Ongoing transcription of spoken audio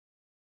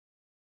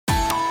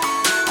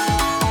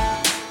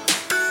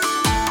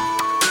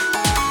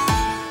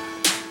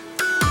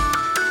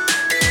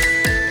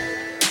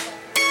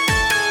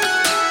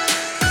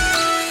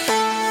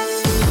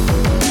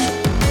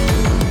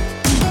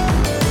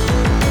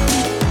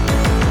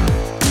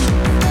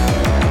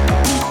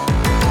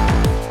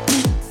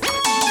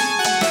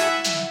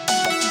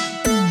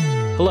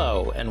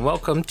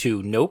welcome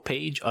to No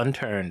Page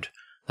Unturned,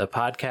 the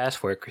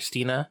podcast where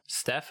Christina,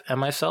 Steph, and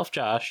myself,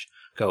 Josh,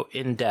 go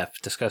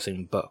in-depth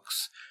discussing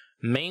books,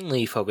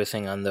 mainly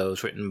focusing on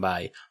those written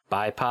by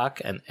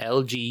BIPOC and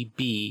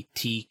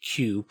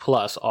LGBTQ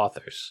plus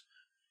authors.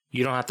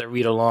 You don't have to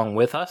read along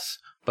with us,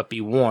 but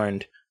be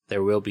warned,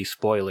 there will be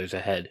spoilers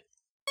ahead.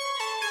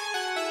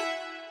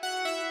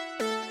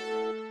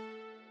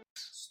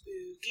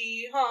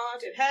 Spooky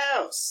Haunted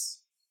House.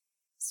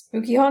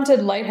 Spooky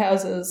Haunted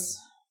Lighthouses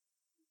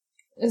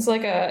is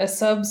like a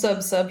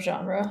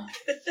sub-genre.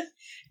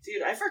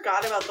 Dude, I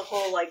forgot about the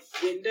whole,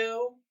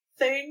 window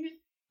thing.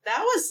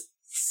 That was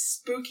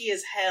spooky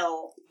as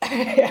hell.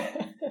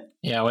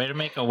 Yeah, way to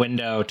make a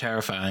window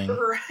terrifying.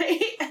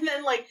 Right? And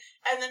then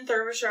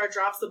Thermishar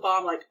drops the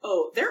bomb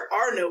oh, there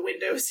are no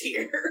windows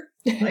here.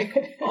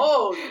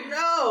 Oh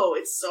no,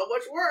 it's so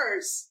much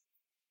worse.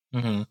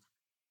 Mm-hmm.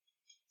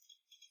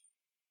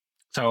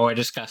 So we're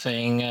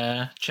discussing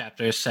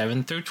chapters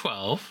 7 through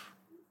 12.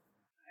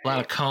 A lot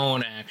of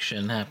Cone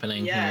action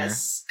happening here.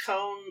 Yes,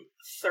 Cone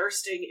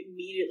thirsting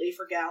immediately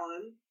for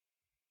Galen.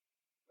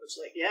 Which,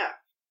 yeah,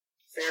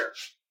 fair.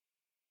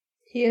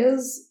 He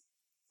is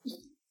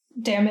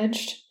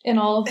damaged in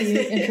all of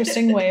the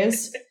interesting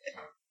ways.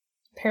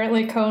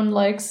 Apparently Cone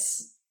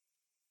likes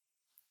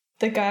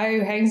the guy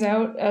who hangs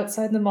out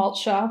outside the malt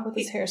shop with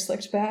his hair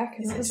slicked back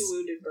and his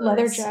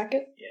leather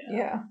jacket.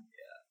 Yeah.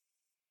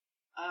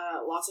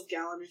 Lots of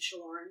Galen and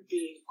Shaloran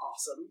being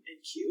awesome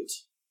and cute.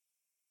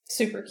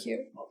 Super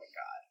cute. Oh my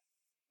god.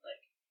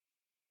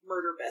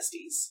 Murder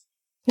besties.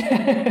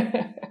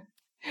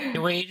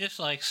 Can we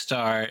just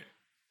start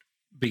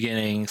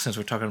beginning, since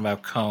we're talking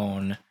about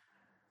Cone,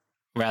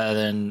 rather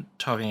than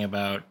talking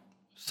about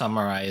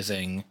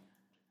summarizing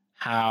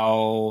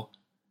how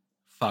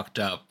fucked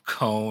up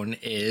Cone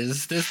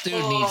is? This dude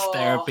needs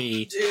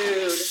therapy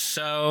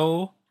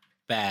so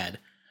bad.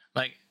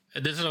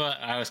 This is what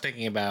I was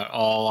thinking about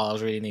all while I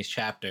was reading these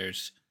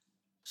chapters.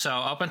 So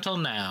up until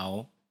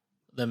now,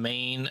 the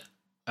main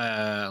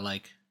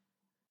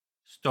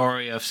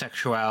story of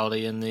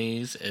sexuality in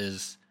these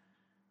is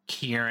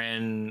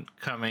Kieran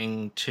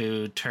coming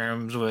to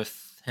terms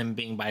with him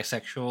being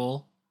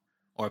bisexual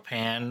or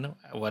pan,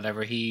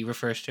 whatever he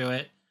refers to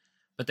it.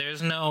 But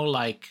there's no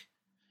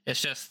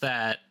it's just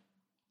that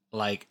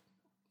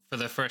for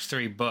the first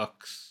 3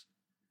 books,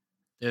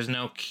 there's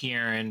no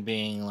Kieran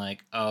being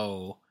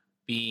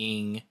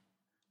being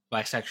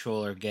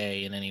bisexual or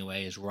gay in any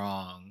way is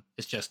wrong.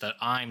 It's just that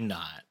I'm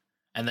not.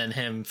 And then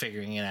him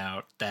figuring it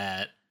out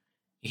that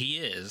he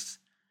is.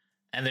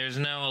 And there's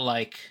no,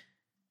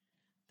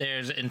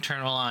 there's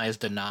internalized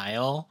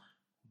denial,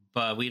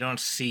 but we don't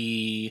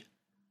see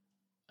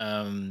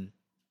this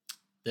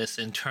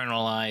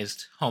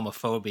internalized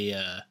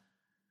homophobia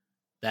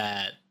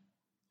that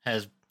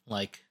has,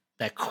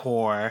 that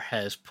Core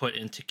has put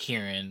into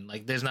Kieran.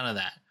 There's none of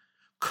that.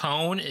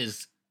 Cone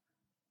is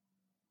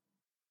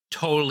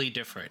totally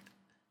different.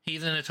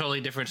 He's in a totally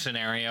different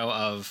scenario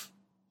of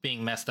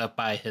being messed up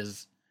by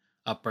his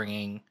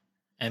upbringing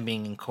and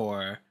being in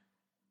Core.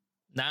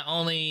 Not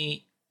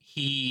only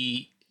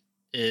he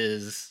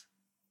is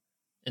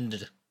in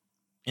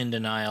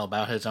denial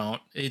about his own,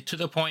 to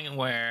the point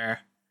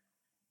where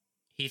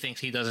he thinks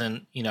he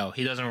doesn't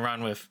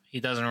run with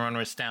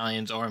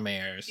stallions or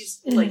mares.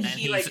 He's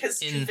has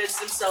convinced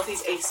himself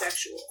he's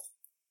asexual.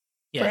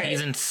 Yeah, right. He's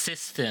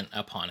insistent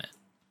upon it.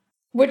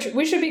 Which,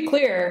 we should be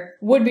clear,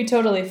 would be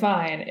totally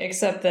fine,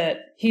 except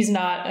that he's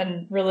not,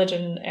 and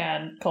religion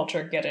and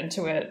culture get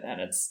into it, and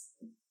it's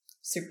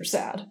super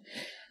sad.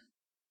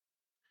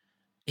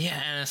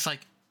 Yeah, and it's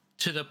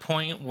to the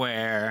point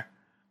where,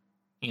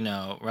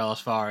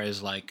 Relisvar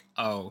is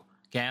oh,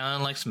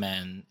 Galen likes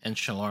men and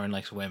Shaloran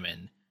likes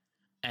women.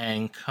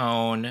 And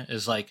Cone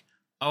is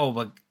oh,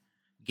 but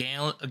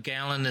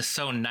Galen is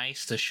so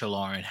nice to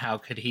Shaloran, how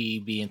could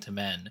he be into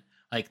men?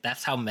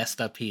 That's how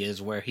messed up he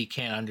is, where he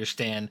can't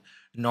understand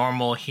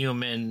normal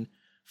human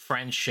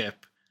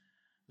friendship.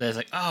 That's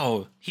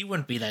oh, he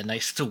wouldn't be that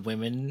nice to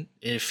women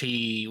if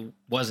he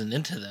wasn't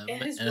into them.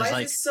 And his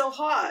wife is so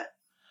hot.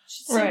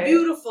 She's so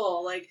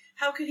beautiful.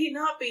 How could he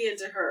not be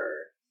into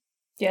her?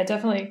 Yeah,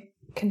 definitely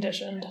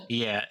conditioned.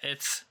 Yeah,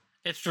 it's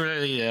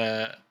really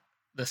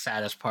the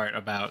saddest part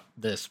about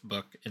this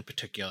book in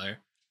particular.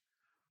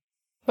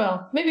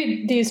 Well,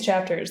 maybe these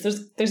chapters.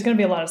 There's going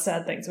to be a lot of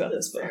sad things about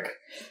this book.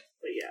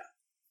 But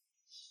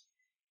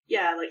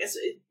yeah,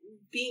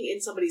 being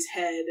in somebody's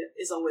head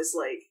is always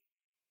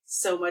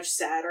so much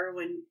sadder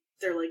when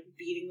they're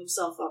beating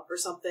themselves up or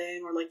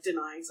something or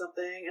denying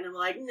something, and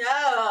I'm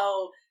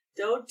no,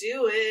 don't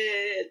do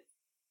it.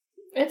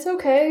 It's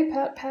okay,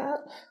 pat,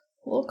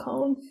 little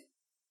Cone.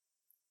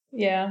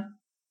 Yeah.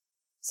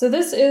 So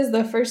this is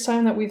the first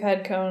time that we've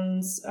had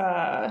Cone's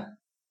POV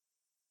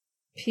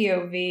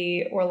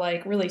or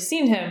really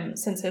seen him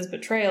since his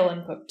betrayal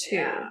in book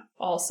 2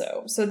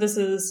 also. So this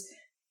is,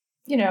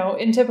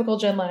 in typical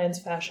Jen Lyons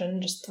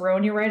fashion, just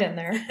throwing you right in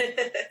there.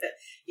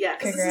 Yeah,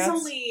 because this is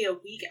only a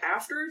week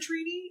after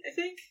treaty, I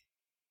think.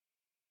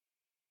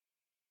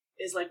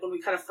 Is when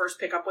we kind of first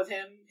pick up with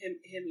him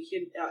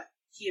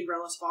he and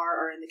Relisvar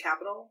are in the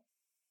capital.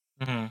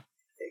 Mm-hmm. I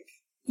think.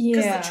 Yeah.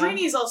 Because the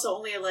treaty is also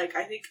only, like,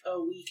 I think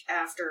a week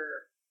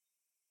after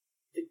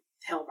the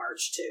Hell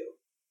March, too.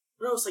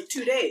 No, it's like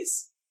 2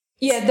 days.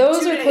 Yeah,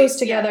 those 2 are days, close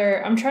together.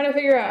 Yeah. I'm trying to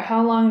figure out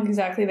how long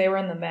exactly they were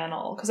in the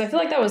mantle, because I feel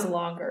like that was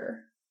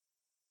longer.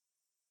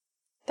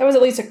 That was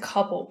at least a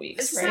couple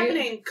weeks, This right? is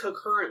happening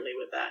concurrently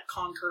with that,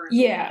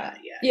 Yeah.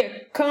 with that,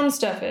 Yeah, Cone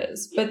stuff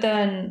is. But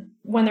then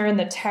when they're in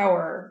the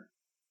tower,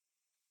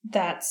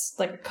 that's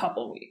like a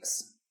couple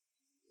weeks.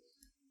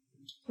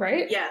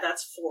 Right? Yeah,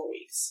 that's 4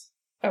 weeks.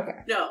 Okay.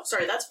 No,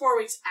 sorry, that's 4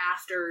 weeks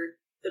after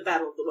the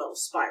Battle of the Well of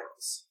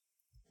Spirals.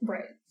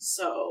 Right.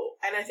 So,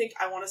 and I think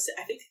I want to say,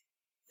 I feel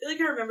like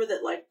I remember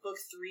that, like, book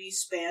 3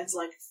 spans,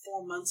 like,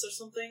 4 months or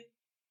something.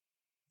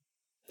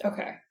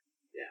 Okay.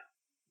 Yeah.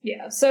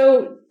 Yeah,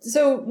 so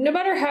no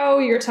matter how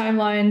your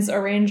timelines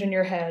arrange in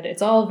your head,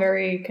 it's all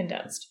very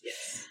condensed.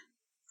 Yes.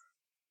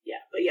 Yeah,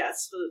 but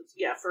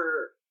yeah,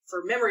 for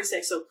memory's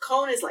sake, so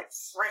Cone is, like,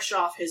 fresh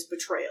off his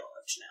betrayal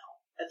of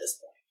Janelle at this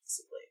point,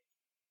 basically.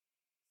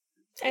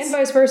 And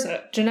vice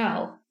versa.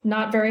 Janelle,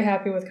 not very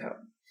happy with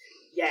Cone.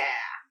 Yeah.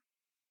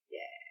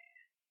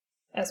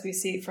 As we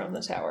see from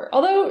the tower.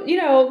 Although,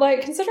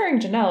 like, considering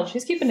Janelle,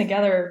 she's keeping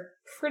together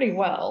pretty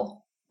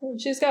well.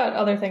 She's got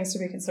other things to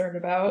be concerned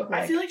about.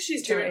 Like, I feel like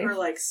she's doing Terrain. her,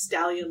 like,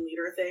 stallion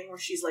leader thing, where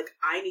she's like,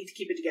 I need to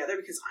keep it together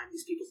because I'm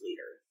these people's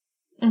leader.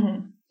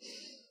 Mm-hmm.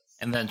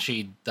 And then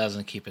she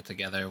doesn't keep it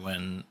together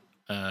when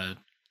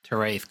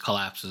Teraith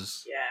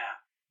collapses. Yeah.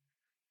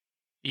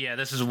 Yeah,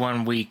 this is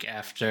 1 week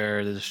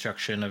after the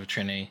destruction of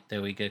Trini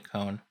that we get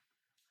Cone.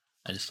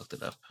 I just looked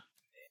it up.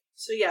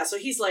 So yeah, so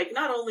he's like,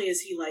 not only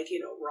is he like,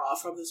 raw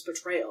from this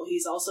betrayal,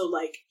 he's also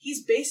like,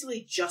 he's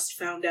basically just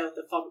found out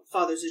that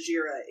Father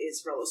Zajira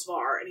is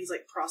Relisvar, and he's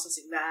like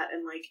processing that,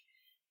 and like,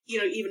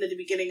 even at the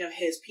beginning of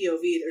his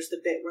POV, there's the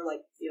bit where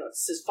like, it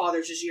says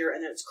Father Zajira,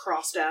 and then it's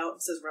crossed out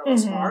and says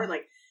Relisvar, and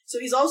like, so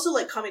he's also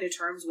like coming to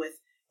terms with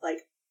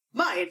like,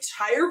 my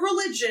entire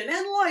religion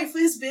and life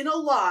has been a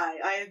lie.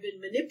 I have been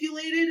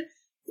manipulated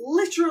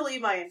literally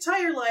my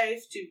entire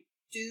life to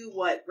do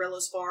what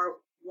Relisvar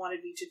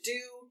wanted me to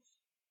do.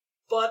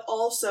 But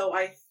also,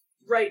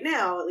 right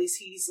now, at least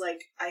he's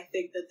like, I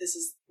think that this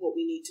is what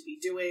we need to be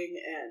doing,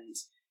 and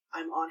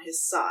I'm on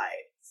his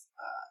side.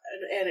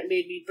 And it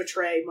made me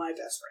betray my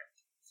best friend.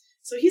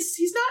 So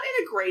he's not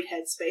in a great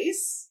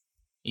headspace.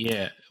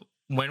 Yeah.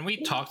 When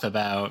we talked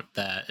about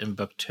that in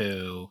book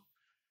 2,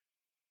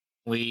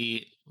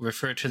 we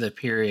referred to the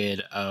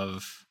period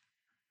of,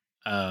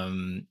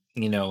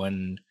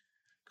 when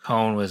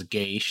Cone was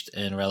gauged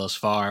and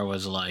Relisvar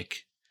was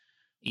like,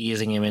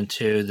 easing him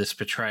into this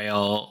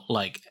betrayal.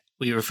 Like,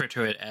 we refer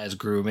to it as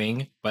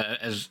grooming, but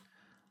as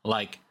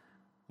like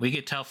we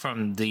could tell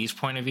from these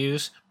point of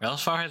views,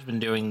 Relisvar has been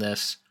doing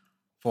this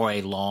for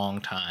a long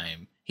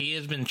time. He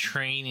has been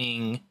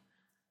training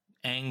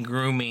and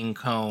grooming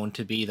Cone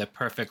to be the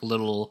perfect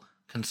little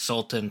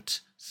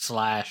consultant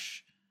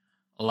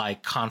 /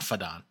 like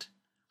confidant.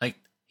 Like,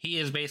 he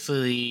has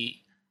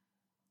basically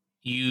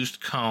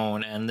used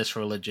Cone and this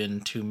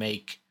religion to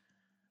make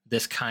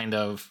this kind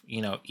of,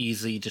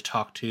 easy to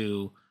talk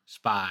to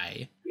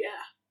spy. Yeah.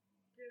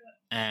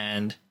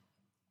 And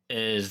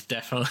is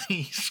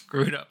definitely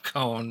screwed up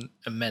Cone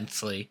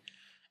immensely.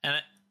 And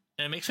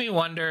it makes me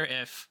wonder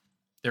if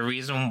the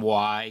reason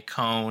why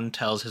Cone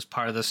tells his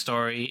part of the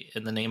story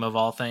in the name of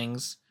all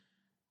things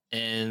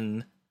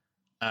in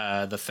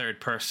the third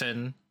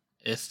person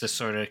is to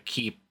sort of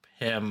keep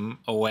him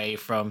away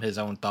from his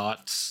own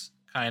thoughts,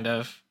 kind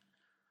of.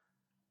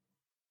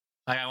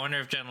 Like, I wonder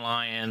if Jen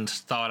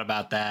Lyons thought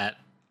about that,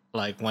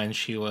 like, when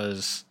she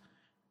was,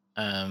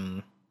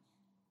 at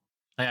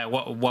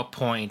what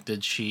point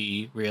did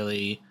she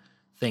really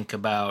think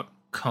about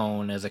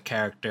Cone as a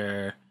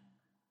character,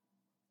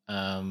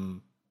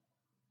 in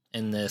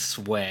this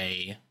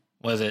way?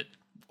 Was it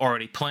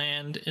already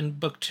planned in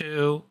book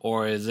 2,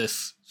 or is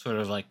this sort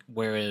of like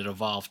where it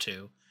evolved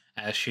to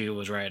as she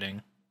was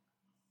writing?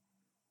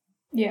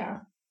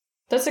 Yeah,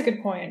 that's a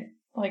good point.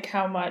 Like,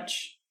 how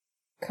much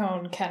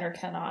Cone can or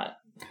cannot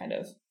kind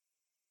of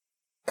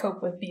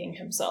cope with being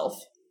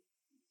himself.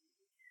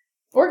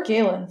 Or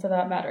Galen, for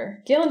that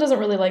matter. Galen doesn't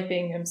really like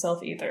being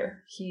himself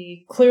either.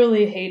 He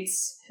clearly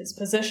hates his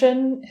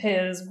position,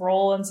 his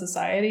role in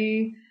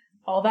society,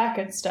 all that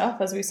good stuff,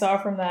 as we saw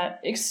from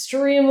that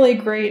extremely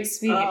great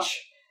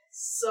speech.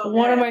 So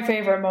one of my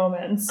favorite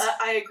moments.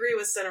 I agree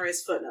with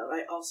Senaray's footnote.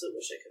 I also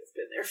wish I could have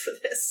been there for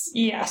this.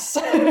 Yes.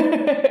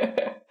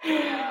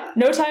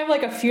 No time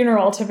like a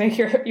funeral to make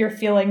your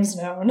feelings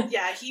known.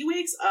 Yeah, he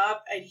wakes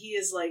up and he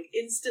is like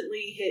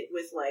instantly hit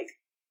with like,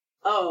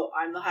 oh,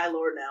 I'm the High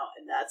Lord now,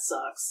 and that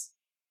sucks.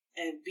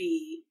 And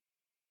B,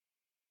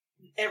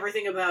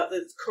 everything about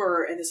the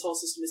Kur and this whole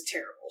system is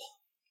terrible.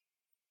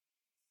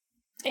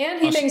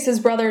 And he thinks his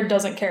brother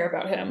doesn't care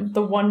about him,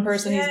 the one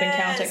person he's been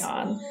counting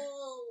on.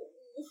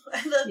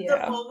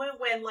 The moment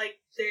when, like,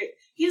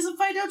 he doesn't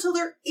find out till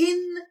they're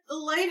in the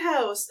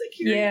lighthouse that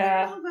Kiri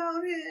knows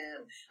about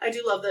him. I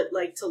do love that,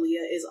 like, Talia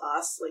is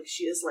us. Like,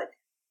 she has, like,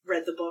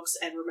 read the books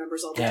and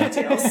remembers all the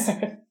details.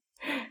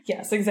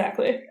 Yes,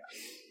 exactly.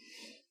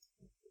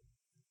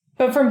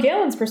 But from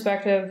Galen's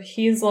perspective,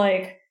 he's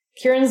like,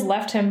 Kieran's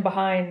left him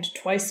behind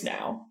twice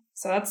now.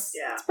 So that's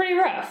pretty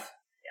rough.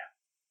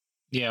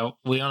 Yeah,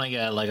 we only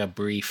get like a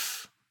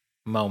brief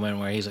moment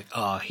where he's like,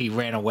 oh, he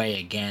ran away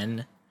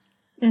again.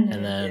 Mm-hmm.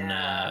 And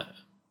then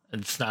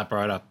it's not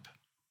brought up.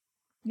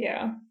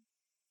 Yeah.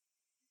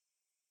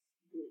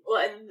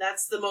 Well, and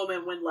that's the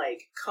moment when,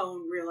 like,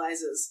 Cone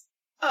realizes,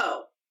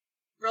 oh,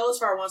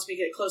 Relisvar wants me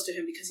to get close to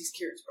him because he's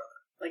Kieran's brother.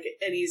 Like,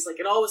 and he's like,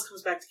 it always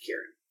comes back to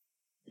Kieran.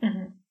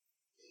 Mm-hmm.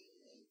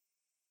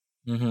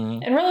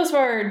 Mm-hmm. And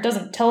Relisvar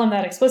doesn't tell him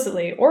that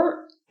explicitly,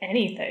 or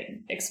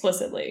anything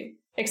explicitly,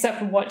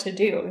 except what to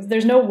do.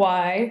 There's no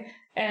why,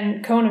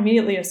 and Cone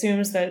immediately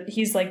assumes that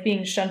he's, like,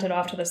 being shunted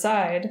off to the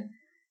side,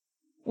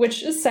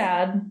 which is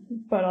sad,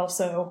 but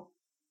also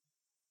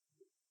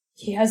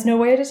he has no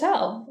way to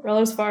tell.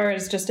 Relisvar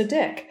is just a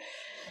dick.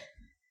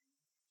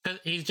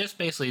 He's just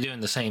basically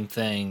doing the same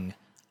thing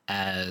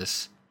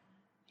as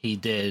he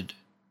did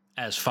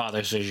as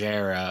Father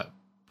Zajera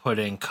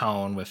putting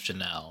Cone with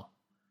Janelle.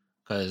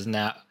 Because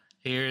now,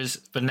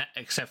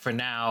 except for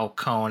now,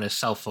 Cone is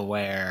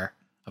self-aware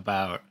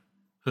about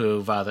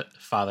who Father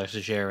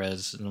Zajera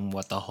is and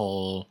what the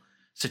whole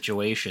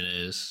situation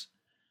is.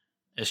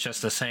 It's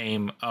just the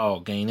same,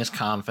 gain his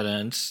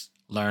confidence,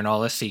 learn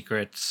all his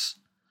secrets,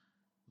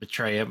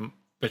 betray him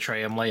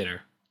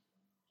later.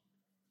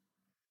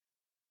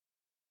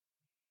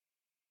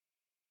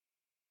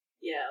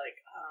 Yeah, like,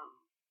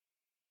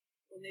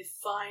 when they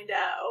find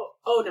out...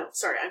 Oh, no,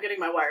 sorry, I'm getting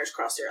my wires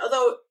crossed here.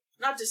 Although,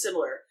 not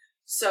dissimilar.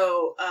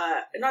 So,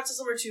 not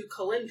dissimilar to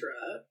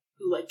Kalindra,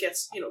 who, like,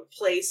 gets,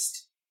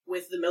 placed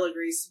with the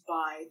Milligrease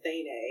by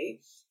Thane.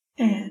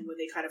 And when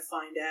they kind of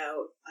find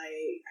out,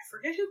 I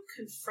forget who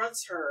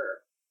confronts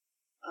her,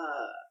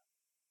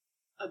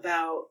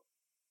 about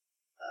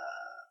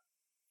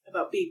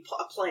being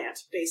a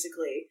plant,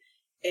 basically.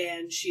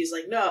 And she's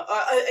like, no,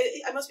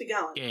 I must be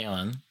Galen.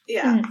 Galen.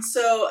 Yeah.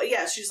 So,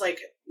 yeah, she's like,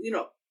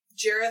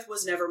 Jareth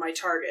was never my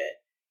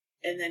target.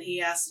 And then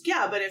he asks,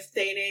 yeah, but if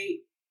Thane...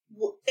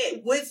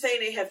 Would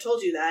Thane have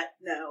told you that?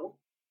 No.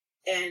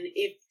 And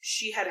if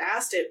she had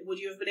asked it, would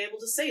you have been able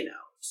to say no?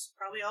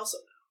 Probably also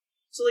no.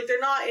 So, like, they're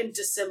not in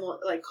dissimilar...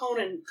 Like,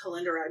 Cone and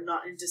Kalindra are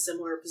not in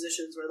dissimilar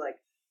positions where, like,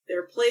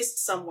 they're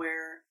placed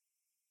somewhere,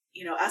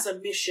 as a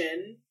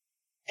mission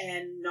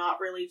and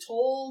not really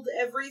told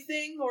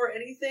everything or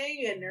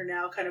anything, and they're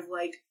now kind of,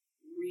 like,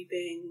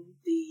 reaping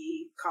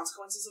the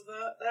consequences of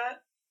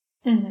that.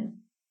 Mm-hmm.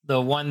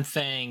 The one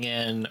thing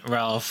in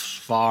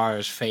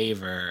Relisvar's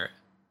favor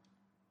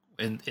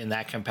in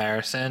that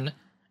comparison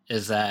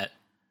is that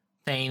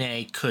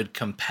Thane could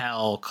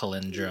compel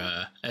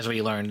Kalindra, as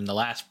we learned in the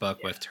last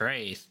book with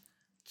Teraith,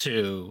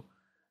 to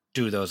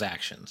do those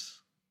actions.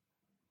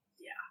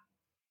 Yeah.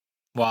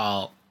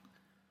 While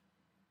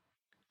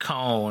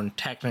Cone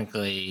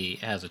technically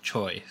has a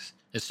choice.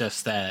 It's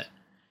just that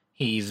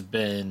he's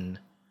been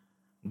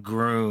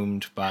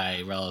groomed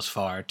by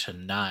Relisvar to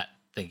not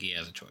think he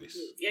has a choice.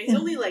 Yeah, he's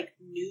only, like,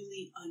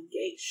 newly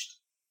engaged,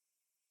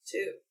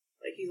 too.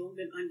 Like, he's only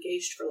been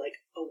engaged for, like,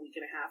 a week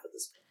and a half at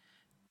this point.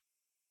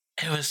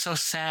 It was so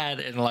sad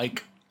in,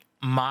 like,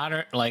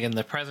 in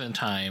the present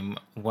time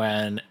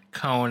when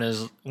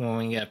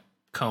we get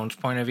Cone's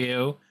point of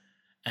view,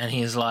 and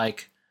he's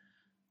like,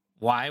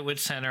 why would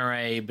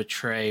Senere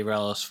betray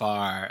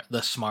Relisvar,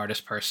 the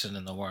smartest person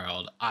in the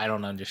world? I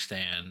don't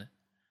understand.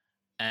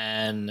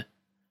 And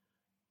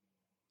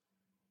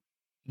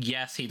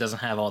yes, he doesn't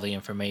have all the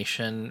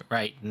information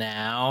right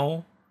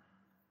now,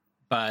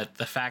 but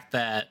the fact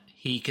that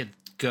he could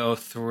go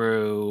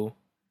through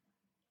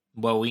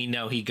what we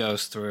know he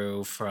goes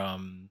through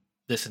from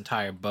this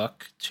entire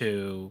book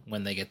to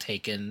when they get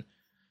taken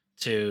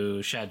to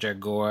Shadar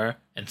Gor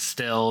and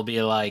still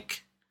be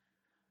like,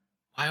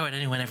 why would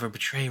anyone ever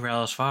betray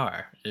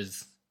Relisvar? He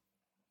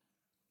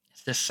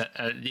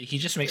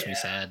just makes me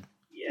sad.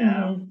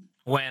 Yeah.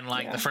 When,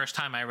 the first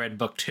time I read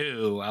book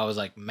 2, I was,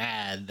 like,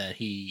 mad that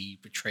he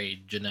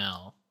betrayed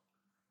Janelle.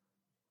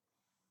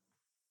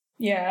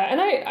 Yeah,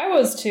 and I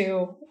was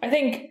too. I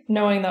think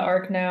knowing the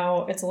arc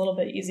now, it's a little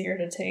bit easier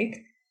to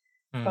take.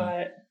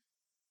 But...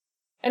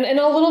 And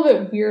a little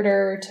bit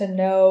weirder to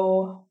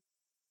know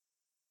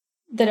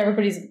that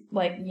everybody's,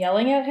 like,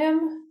 yelling at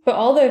him. But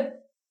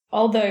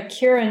all the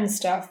Kieran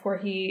stuff where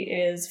he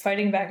is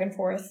fighting back and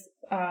forth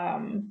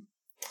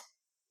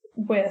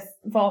with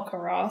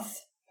Volkaroth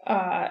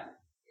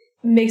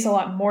makes a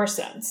lot more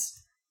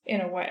sense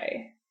in a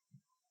way.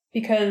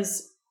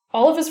 Because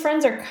all of his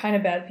friends are kind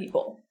of bad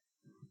people.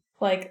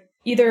 Like,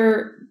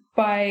 either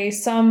by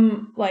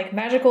some, like,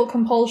 magical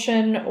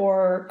compulsion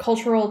or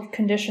cultural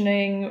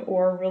conditioning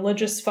or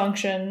religious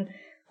function,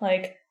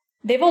 like,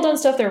 they've all done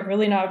stuff they're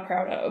really not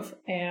proud of.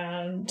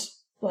 And,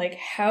 like,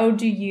 how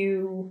do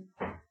you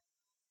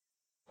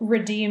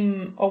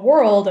redeem a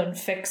world and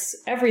fix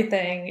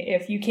everything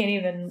if you can't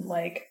even,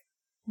 like,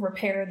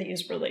 repair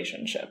these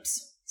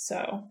relationships?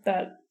 So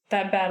that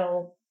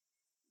battle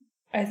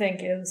I think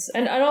is,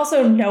 and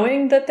also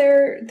knowing that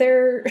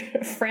they're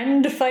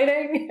friend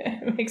fighting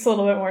makes a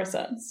little bit more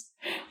sense.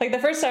 Like the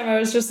first time I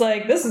was just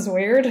like, this is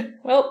weird.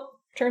 Well,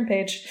 turn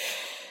page.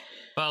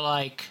 But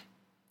like,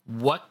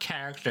 what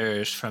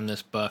characters from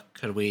this book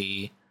could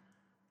we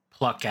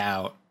pluck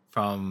out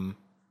from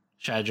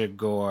Shadra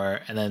Gore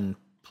and then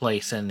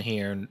place in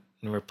here and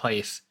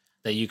replace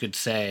that you could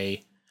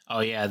say,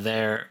 oh yeah,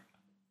 they're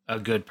a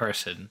good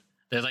person?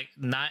 There's like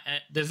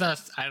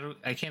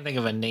I can't think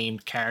of a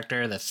named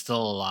character that's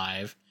still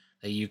alive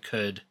that you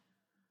could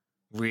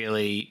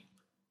really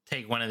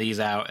take one of these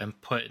out and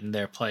put in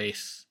their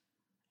place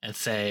and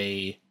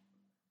say,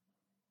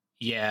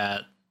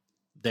 yeah,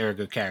 they're a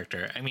good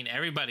character. I mean,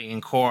 everybody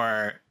in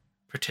core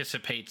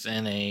participates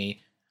in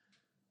a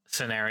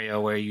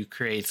scenario where you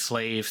create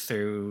slaves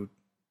through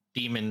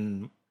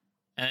demon.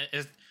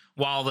 And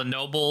while the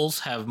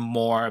nobles have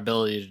more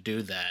ability to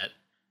do that,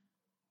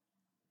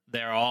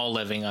 they're all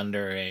living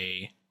under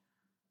a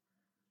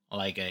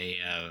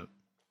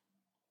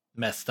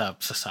messed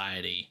up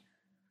society.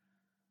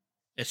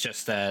 It's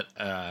just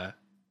that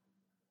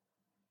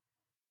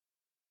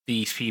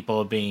these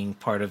people being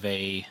part of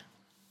a,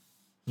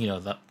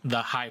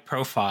 the high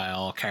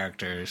profile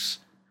characters,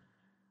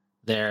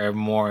 they're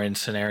more in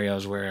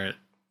scenarios where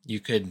you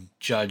could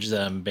judge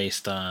them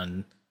based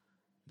on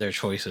their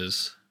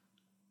choices.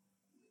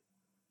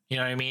 You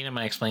know what I mean? Am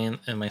I saying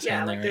like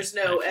there's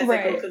no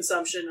ethical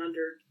consumption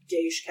under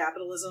gauche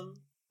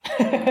capitalism.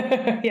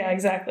 Yeah,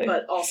 exactly.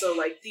 But also,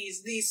 like,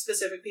 these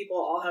specific people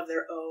all have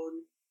their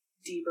own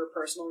deeper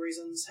personal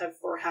reasons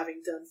for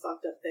having done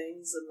fucked up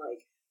things, and,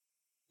 like,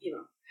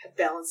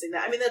 balancing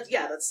that. I mean,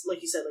 that's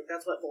like you said, like,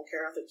 that's what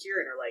Volcarath and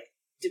Kieran are, like,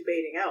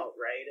 debating out,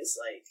 right? Is,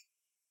 like,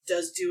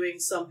 does doing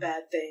some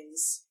bad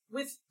things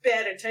with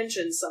bad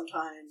intentions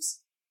sometimes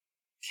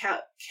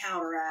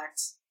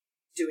counteract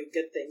doing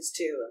good things,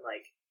 too? And,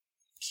 like,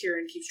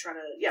 Kieran keeps trying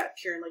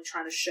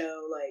to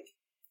show, like,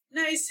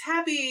 nice,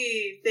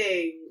 happy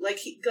thing. Like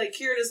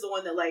Kieran is the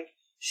one that, like,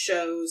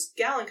 shows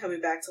Galen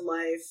coming back to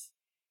life,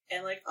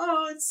 and, like,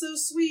 oh, it's so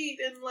sweet,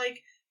 and,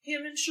 like,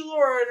 him and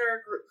Shaloran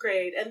are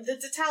great, and the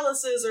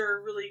Detalises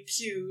are really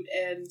cute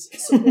and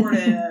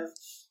supportive,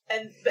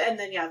 and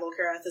then, yeah,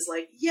 Volcarath is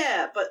like,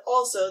 yeah, but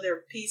also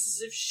they're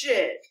pieces of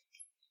shit.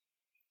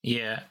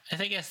 Yeah, I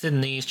think it's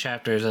in these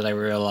chapters that I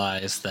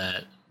realized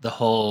that the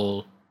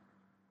whole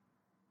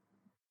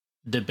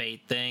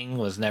debate thing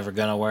was never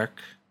gonna work.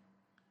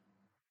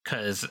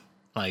 Because,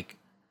 like,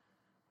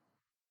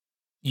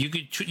 you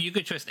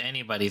could trust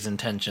anybody's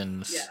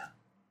intentions. Yeah.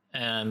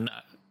 And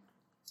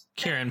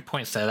Kieran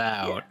points that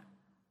out. Yeah.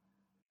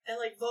 And,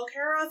 like,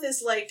 Volcarath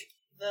is, like,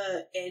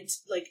 an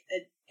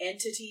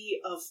entity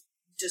of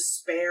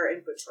despair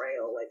and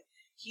betrayal. Like,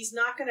 he's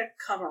not gonna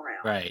come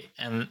around. Right.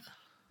 And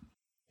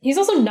he's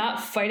also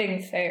not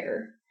fighting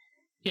fair.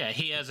 Yeah,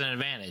 he has an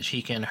advantage.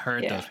 He can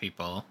hurt those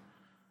people.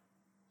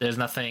 There's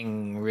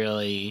nothing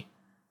really...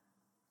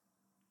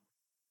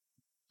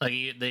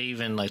 Like, they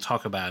even, like,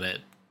 talk about it.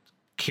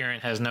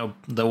 Kieran has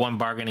the one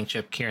bargaining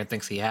chip Kieran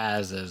thinks he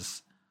has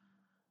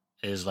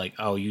is like,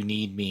 oh, you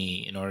need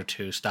me in order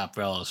to stop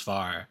Velos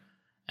Var.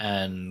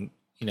 And,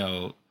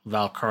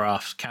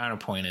 Valkaroff's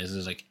counterpoint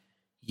is like,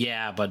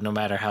 yeah, but no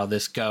matter how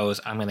this goes,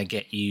 I'm going to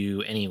get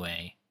you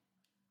anyway.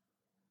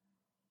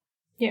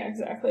 Yeah,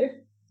 exactly.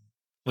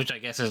 Which I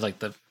guess is, like,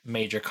 the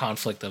major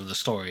conflict of the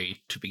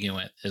story to begin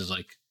with, is,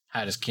 like,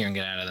 how does Kieran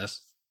get out of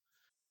this?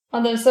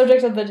 On the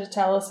subject of the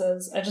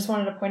Detalises, I just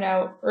wanted to point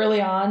out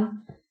early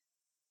on,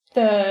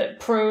 the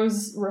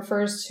prose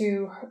refers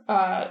to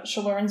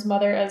Shaloran's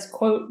mother as,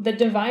 quote, the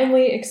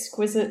divinely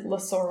exquisite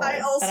Lasorel.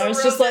 I also and I was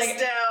wrote just this like,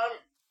 down.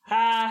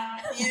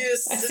 You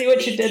I see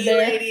what you did there.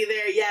 Lady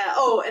there. Yeah.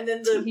 Oh, and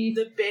then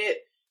the bit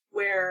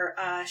where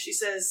she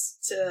says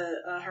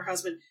to her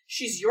husband,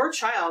 she's your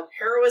child.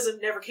 Heroism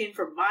never came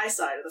from my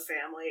side of the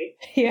family.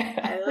 Yeah.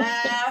 I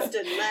laughed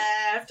and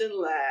laughed and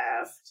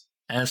laughed.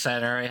 And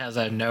Saturday has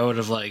that note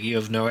of, like, you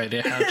have no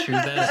idea how true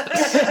that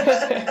is.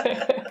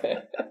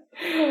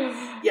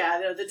 Yeah,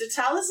 no, the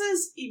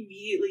Detalises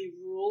immediately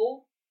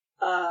rule.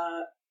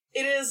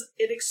 It is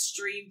an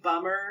extreme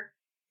bummer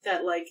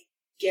that, like,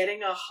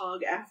 getting a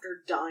hug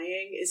after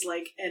dying is,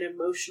 like, an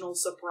emotional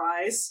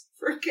surprise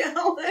for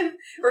Galen.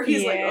 Or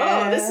he's like,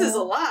 oh, this is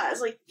a lot. It's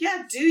like,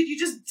 yeah, dude, you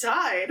just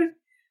died.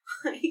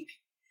 Like...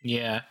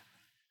 Yeah.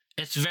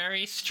 It's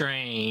very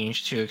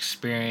strange to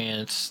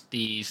experience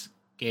these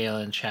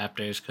Galen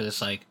chapters, because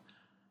it's like,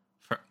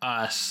 for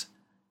us,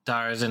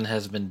 Darzin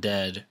has been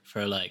dead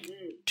for, like,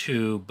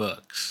 2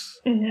 books.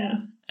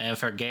 Yeah. And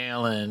for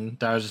Galen,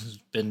 Darzin's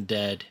been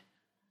dead.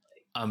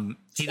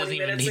 He didn't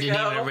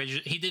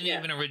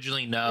even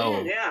originally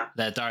know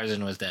that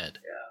Darzin was dead.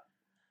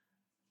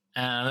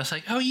 Yeah. And it's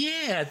like, oh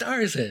yeah,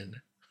 Darzin.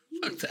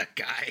 Fuck that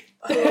guy.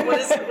 What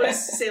does he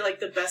say? Like,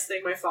 the best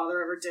thing my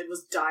father ever did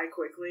was die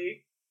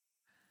quickly.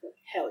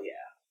 Hell yeah.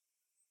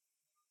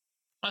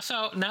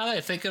 So, now that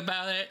I think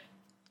about it,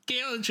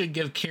 Galen should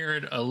give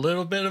Kieran a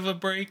little bit of a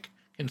break,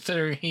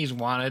 considering he's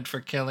wanted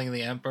for killing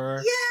the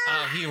Emperor. Yeah!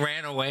 Oh, he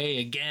ran away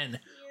again.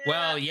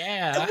 Well,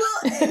 yeah. Well,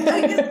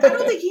 I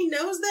don't think he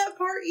knows that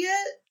part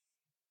yet.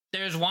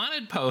 There's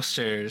wanted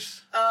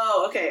posters.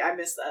 Oh, okay. I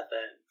missed that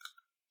then.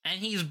 And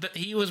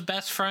he was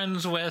best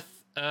friends with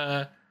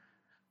Corin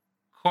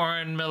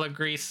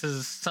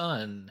Milagrese's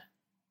son.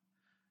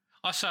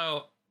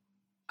 Also,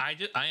 I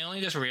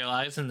only just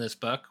realized in this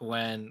book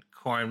when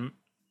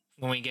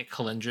we get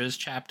Kalindra's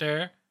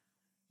chapter,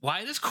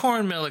 why does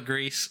Corin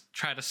Milagrese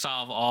try to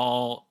solve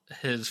all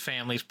his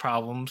family's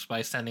problems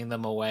by sending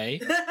them away?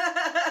 The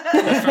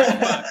first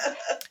book,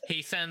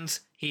 he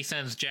sends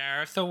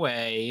Jareth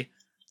away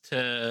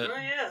to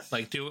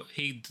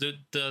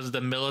does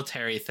the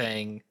military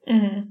thing.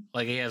 Mm-hmm.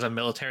 Like he has a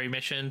military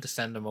mission to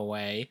send him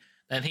away.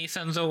 Then he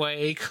sends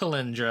away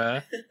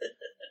Kalindra.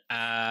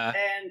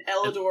 And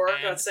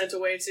Elidor got sent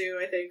away too,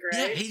 I think,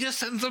 right? Yeah, he just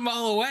sends them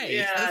all away.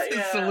 Yeah, That's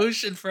his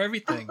solution for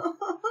everything.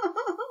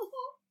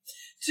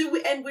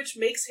 And which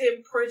makes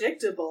him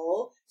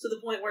predictable to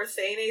the point where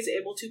Thane is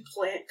able to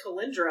plant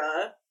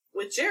Kalindra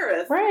with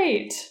Jareth.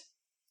 Right.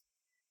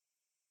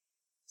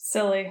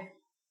 Silly.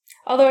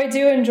 Although I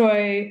do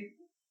enjoy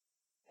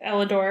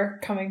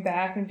Elidor coming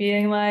back and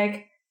being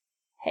like,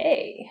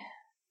 hey,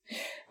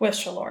 with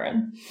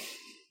Shaloran.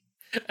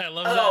 I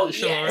love that. Yes.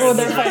 Shaloran. Well,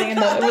 they're fighting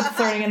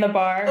flirting in the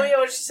bar. Oh yeah,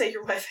 what did you say?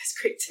 Your wife has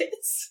great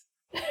tits.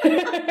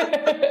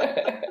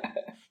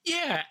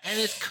 Yeah, and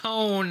it's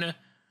Cone.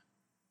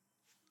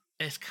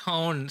 It's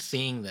Cone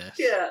seeing this.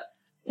 Yeah.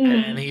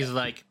 And he's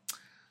like,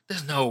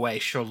 there's no way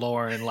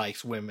Shaloran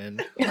likes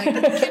women. Like, give me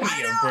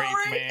a break,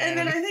 right? man. And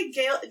then I think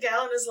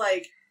Galen is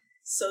like,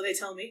 so they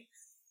tell me.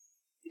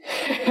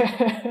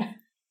 Yeah,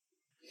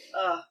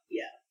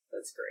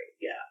 that's great.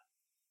 Yeah.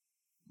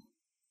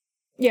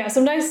 Yeah,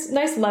 some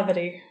nice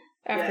levity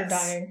after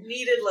dying.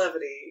 Needed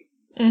levity.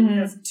 Mm-hmm. We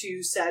have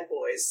two sad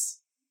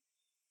boys.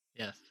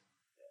 Yes.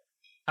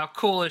 How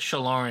cool is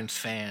Shaloran's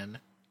fan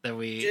that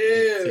we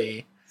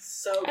see?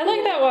 So cool. I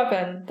like that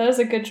weapon. That is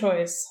a good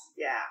choice.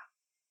 Yeah.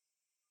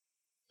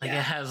 Like,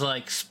 it has,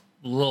 like,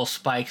 little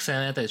spikes in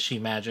it that she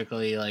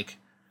magically, like,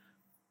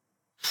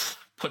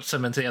 puts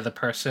them into the other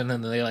person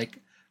and they, like,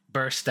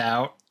 burst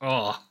out.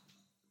 Oh.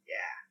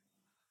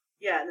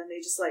 Yeah. Yeah, and then they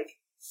just, like,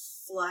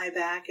 fly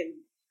back and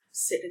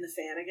sit in the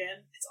fan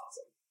again. It's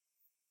awesome.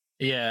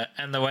 Yeah,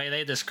 and the way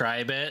they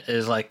describe it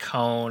is, like,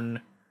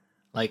 Cone,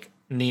 like,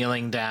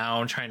 kneeling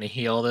down, trying to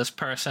heal this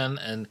person,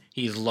 and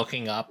he's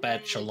looking up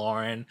at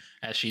Shaloran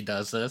as she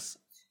does this.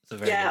 It's a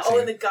very good scene.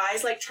 And the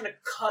guy's, like, trying to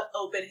cut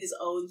open his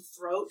own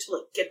throat to,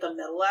 like, get the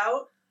metal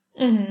out.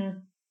 Mm-hmm.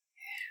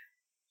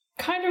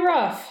 Kind of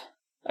rough.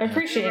 I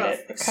appreciate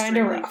it, but kind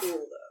of rough. Cool,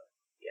 though.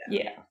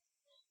 Yeah.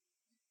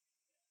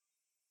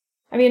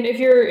 I mean, if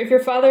your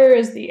father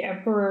is the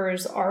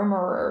Emperor's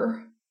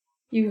armorer,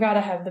 you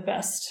gotta have the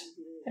best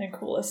and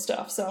coolest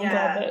stuff. So I'm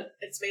glad that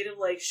it's made of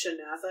like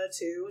Shanatha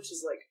too, which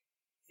is like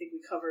I think we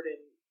covered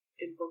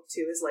in book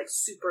 2 is like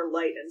super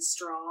light and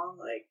strong.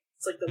 Like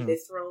it's like the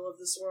mithril of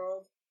this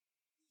world.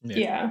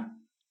 Yeah.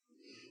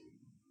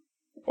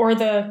 Or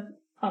the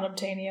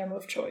unobtainium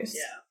of choice.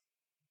 Yeah.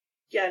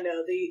 Yeah,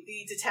 no, the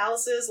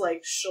Detalices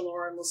like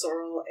Shaloran,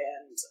 Lasorel,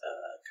 and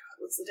God,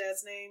 what's the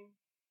dad's name?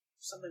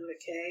 Something with a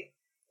K.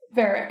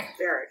 Varric,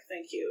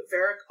 thank you.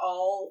 Varric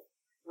all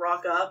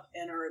rock up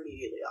and are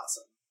immediately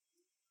awesome.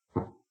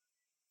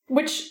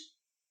 Which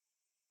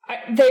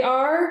they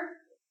are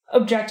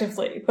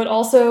objectively, but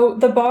also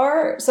the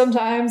bar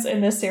sometimes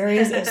in this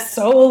series is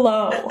so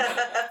low.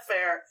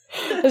 Fair.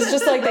 It's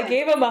just like they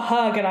gave him a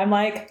hug and I'm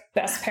like,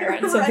 best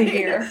parents of the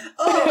year.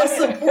 Oh, a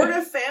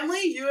supportive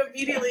family? You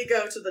immediately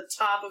go to the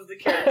top of the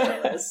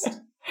character list.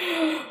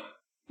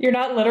 You're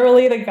not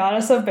literally the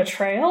goddess of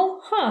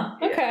betrayal? Huh,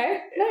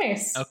 okay,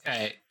 nice.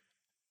 Okay.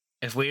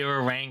 If we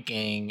were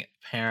ranking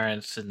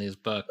parents in these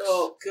books,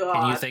 oh god,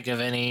 can you think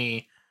of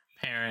any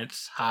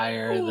parents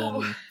higher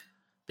than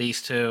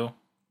these two?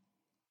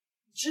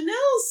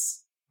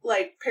 Janelle's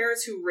like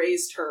parents who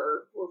raised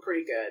her were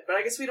pretty good, but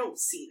I guess we don't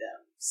see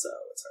them, so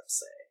it's hard to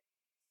say.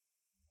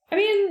 I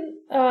mean,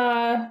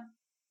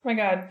 my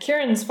god,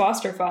 Kieran's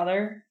foster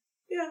father.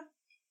 Yeah.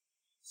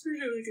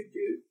 Sergio was a good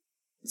dude.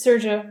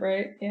 Sergio,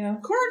 right? Yeah.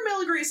 Corin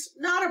Milagrese,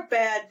 not a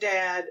bad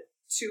dad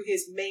to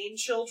his main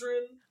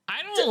children.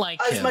 I don't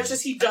like as him. much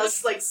as he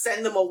does like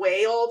send them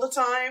away all the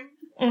time.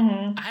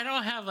 Mm-hmm. I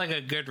don't have like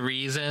a good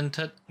reason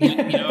to. You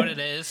know what it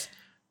is?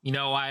 You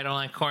know why I don't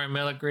like Corin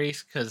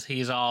Milagrese? Because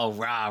he's all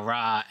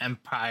rah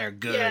Empire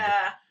good.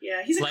 Yeah,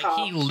 he's a like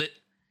cop.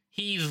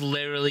 He's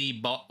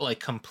literally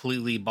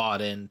completely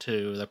bought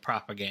into the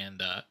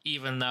propaganda,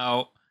 even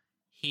though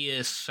he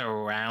is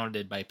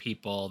surrounded by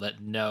people that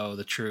know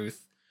the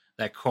truth.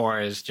 That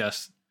Cora was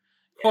just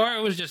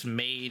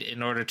made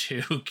in order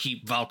to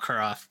keep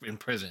Valkaroth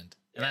imprisoned.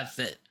 And that's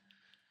it.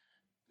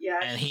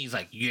 Yeah. And he's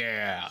like,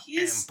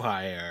 he's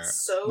Empire.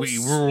 So we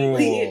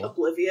sweetly rule.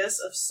 oblivious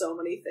of so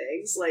many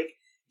things. Like,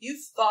 you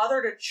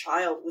fathered a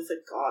child with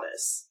a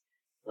goddess.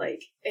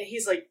 Like, and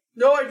he's like,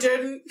 no, I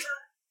didn't.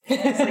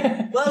 It's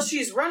like, well,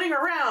 she's running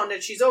around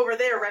and she's over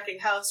there wrecking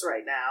house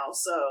right now,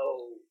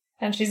 so.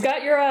 And she's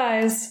got your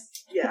eyes.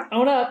 Yeah.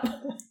 Own up.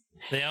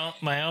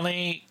 My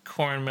only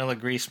Corn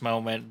Milagrease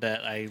moment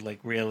that I like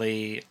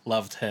really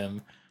loved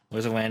him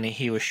was when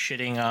he was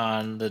shitting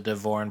on the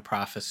Devorn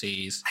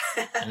prophecies,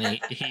 and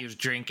he was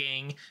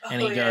drinking,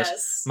 and he goes,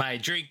 yes. "My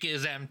drink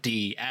is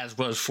empty, as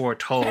was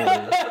foretold."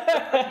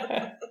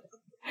 Yeah,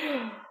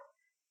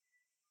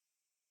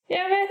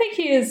 I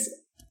mean,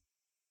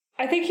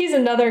 I think he's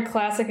another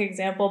classic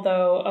example,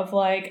 though, of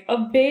like a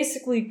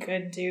basically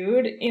good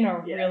dude in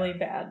a Yeah. really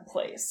bad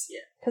place. Yeah.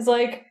 Because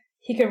like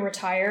he could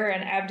retire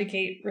and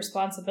abdicate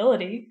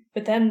responsibility,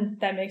 but then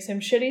that makes him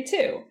shitty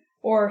too.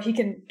 Or he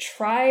can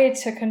try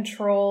to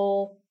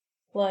control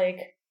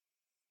like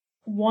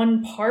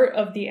one part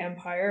of the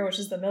empire, which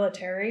is the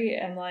military,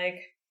 and like,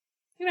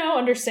 you know,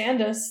 under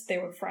Sandus they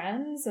were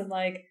friends, and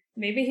like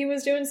maybe he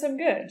was doing some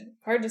good.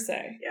 Hard to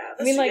say. Yeah,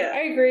 I mean, like,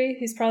 I agree.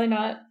 He's probably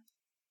made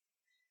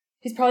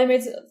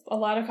a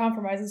lot of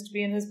compromises to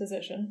be in his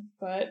position,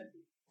 but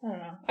I don't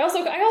know. I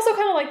also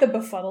kind of like the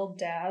befuddled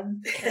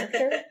dad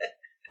character,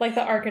 like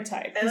the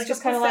archetype. And He's like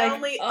just a kind of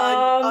profoundly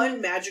like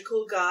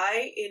unmagical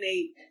guy in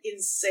a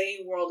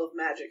insane world of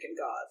magic and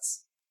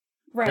gods.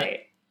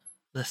 right.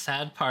 The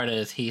sad part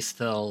is he's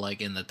still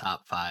like in the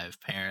top 5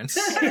 parents.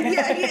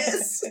 Yeah, he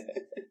is.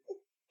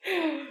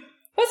 Well,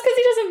 it's because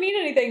he doesn't mean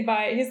anything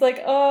by it. He's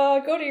like,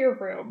 go to your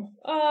room.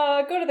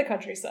 Go to the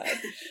countryside.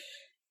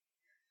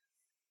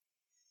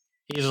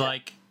 He's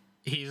like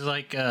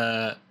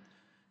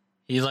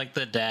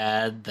the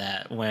dad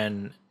that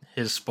when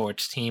his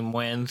sports team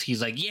wins,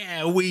 he's like,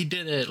 "Yeah, we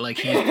did it!" Like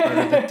he's part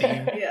of the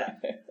team. Yeah.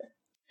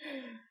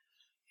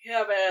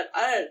 Yeah,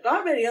 man.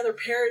 Not many other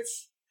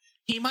parents.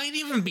 He might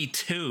even be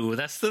 2.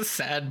 That's the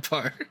sad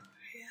part.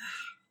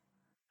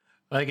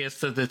 Yeah. Like it's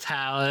the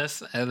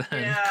Talus and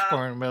then Yeah.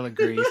 Corn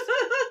Milagrease.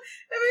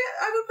 I mean,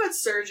 I would put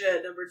Surja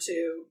at number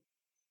 2.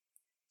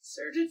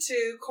 Surja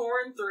 2,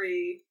 Corn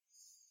 3.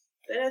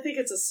 Then I think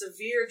it's a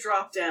severe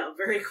drop down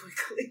very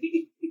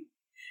quickly.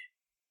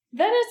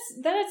 Then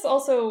it's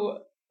also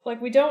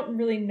like we don't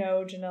really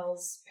know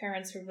Janelle's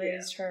parents who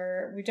raised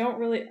her. We don't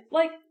really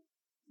like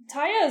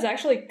Taya is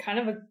actually kind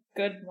of a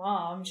good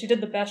mom. She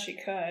did the best she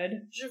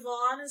could.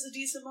 Javon is a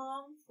decent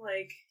mom.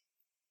 Like,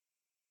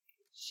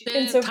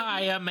 Did so-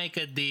 Taya make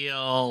a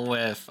deal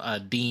with a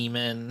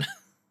demon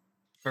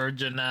for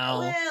Janelle?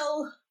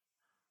 well,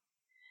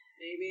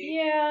 maybe.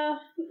 Yeah.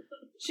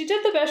 She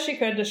did the best she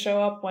could to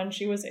show up when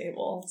she was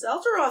able.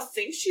 Zaltaroth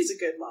thinks she's a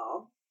good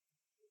mom.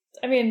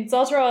 I mean,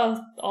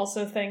 Zaltaroth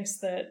also thinks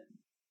that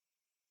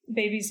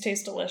babies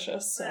taste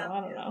delicious, so Well,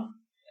 I don't know.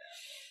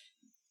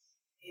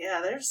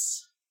 Yeah,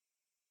 there's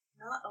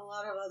not a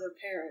lot of other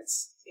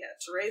parents. Yeah,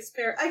 Teray's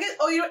parent. I guess.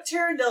 Oh, you know what?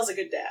 Tarendell's a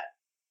good dad.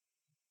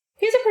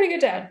 He's a pretty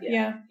good dad.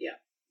 Yeah.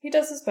 He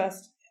does his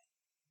best.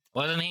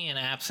 Wasn't he an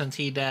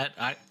absentee dad?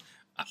 I'm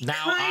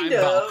Kind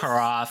of.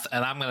 Volkaroth,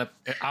 and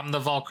I'm the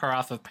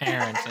Volkaroth of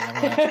parents, and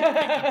I'm gonna pick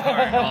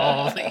apart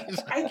all these.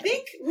 I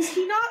think, was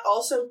he not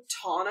also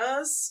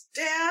Tana's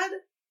dad?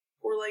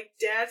 Or, like,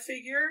 dad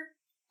figure?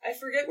 I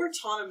forget where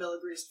Tana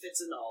Milagrease fits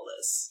into all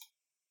this.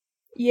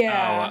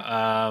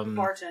 Yeah.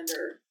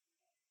 Bartender.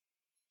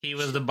 He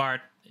was the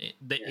bar.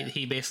 Yeah.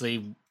 He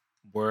basically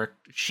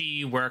worked.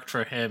 She worked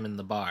for him in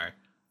the bar.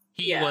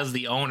 He Yeah. was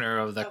the owner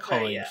of the Okay,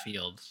 culling yeah.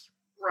 fields.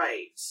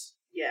 Right.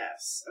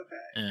 Yes.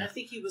 Okay. Yeah. I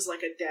think he was like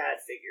a dad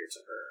figure to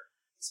her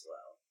as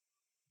well.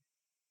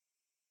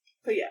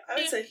 But yeah, I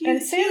would say he And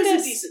was a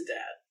Sandus- decent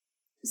dad.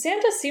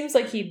 Santa seems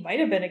like he might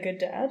have been a good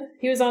dad.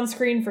 He was on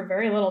screen for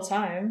very little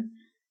time,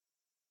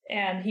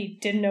 and he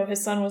didn't know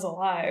his son was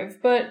alive.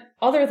 But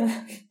other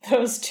than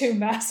those two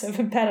massive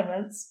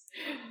impediments,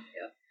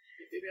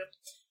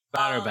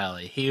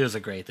 Batterbelly. He was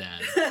a great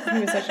dad. He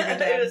was such a good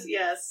dad.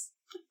 Yes.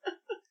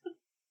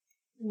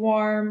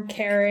 warm,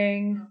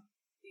 caring,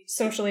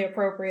 socially Taught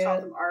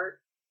appropriate, them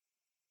art.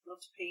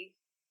 Loved to paint.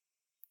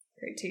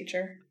 great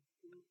teacher.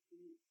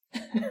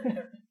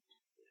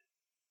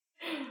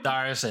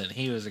 Darzan.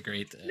 He was a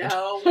great dad.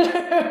 No.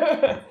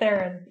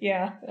 Theron,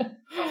 yeah.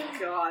 Oh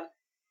god.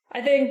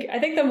 I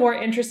think the more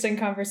interesting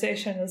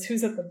conversation is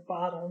who's at the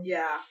bottom.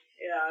 Yeah.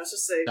 Yeah. I was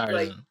just saying, Darzan.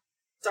 like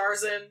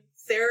Darzan,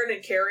 Theron,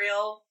 and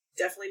Cariel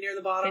definitely near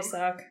the bottom. They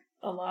suck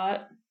a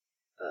lot.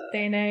 Uh,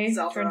 Thane,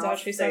 Zaltaroth, turns out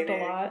she sucked a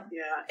Thane. lot.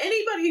 Yeah.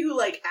 Anybody who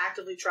like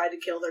actively tried to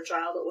kill their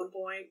child at one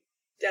point,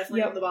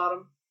 definitely Yep. on the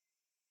bottom.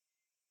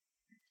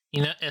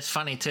 You know, it's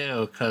funny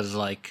too because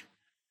like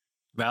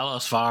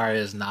Velosvar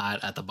is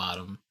not at the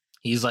bottom.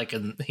 He's like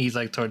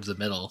towards the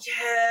middle.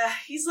 Yeah,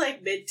 he's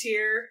like mid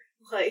tier.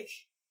 Like,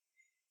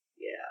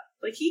 yeah,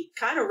 like he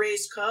kind of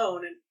raised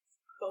Cone, and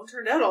Cone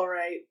turned out all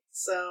right.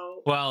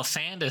 So, Well,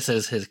 Sandus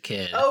is his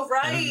kid. oh and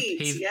right,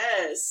 he's-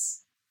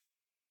 yes,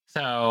 So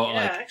yeah,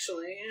 like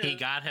actually, yeah. he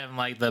got him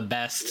like the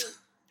best.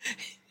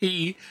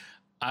 I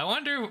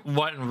wonder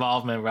what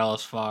involvement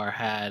Relosvar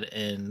had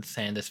in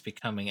Sandus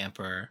becoming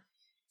emperor.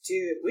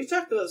 Dude, we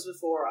talked about this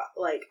before.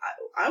 Like,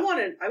 I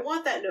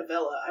want that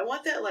novella. I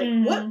want that. Like,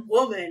 Mhm. what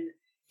woman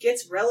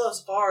gets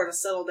Relos Bar to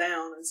settle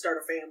down and start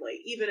a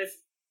family, even if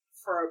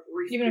for a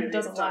brief, Even if it period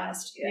of doesn't time?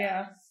 last.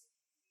 Yeah.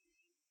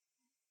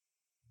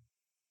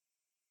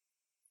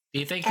 Do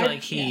you think I-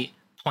 like he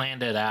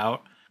planned it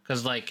out?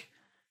 because like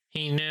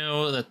he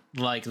knew that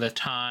like the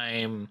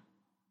time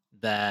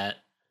that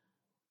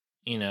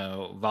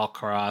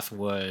Valkaroth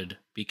would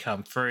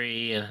become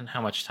free and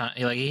how much time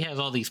like he has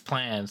all these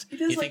plans. He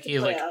does You like think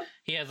he's to like plan.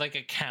 he has like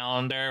a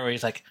calendar where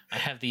he's like, I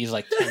have these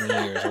like 10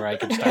 years where I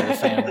could start a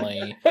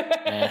family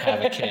and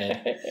have a kid.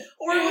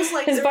 Or it was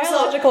like his there was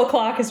biological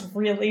clock is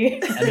really,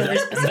 And really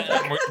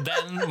specific.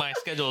 then my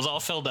schedule is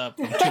all filled up.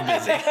 I'm too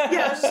busy.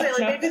 Yeah, I was just saying,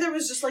 like, maybe there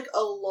was just, like, a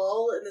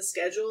lull in the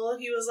schedule.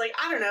 He was like,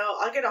 I don't know,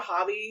 I'll get a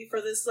hobby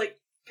for this, like,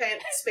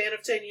 span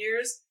of 10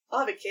 years. I'll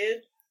have a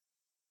kid.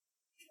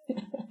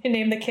 He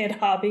named the kid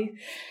Hobby.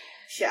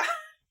 Yeah.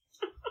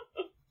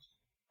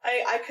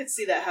 I could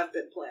see that have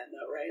been planned,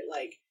 though, right?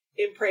 Like,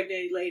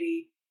 impregnate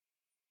lady,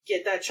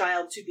 get that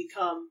child to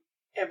become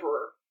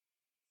emperor.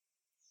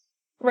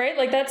 Right?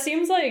 Like, that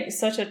seems like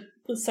such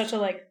a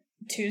like,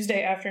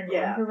 Tuesday afternoon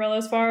Yeah. for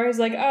Relosvar. He's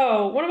like,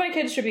 oh, one of my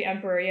kids should be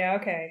emperor. Yeah,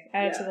 okay.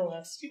 Add it to Yeah. the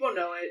list. You won't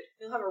know it.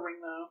 He'll have a ring,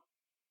 though.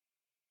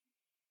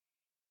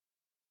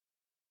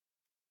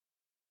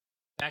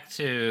 Back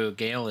to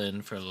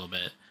Galen for a little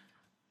bit.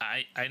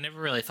 I never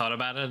really thought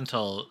about it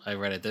until I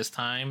read it this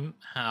time,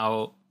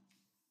 how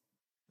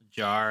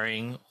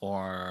jarring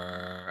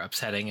or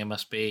upsetting it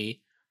must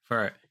be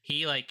for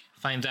he like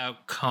finds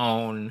out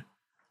Cone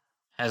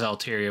has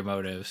ulterior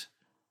motives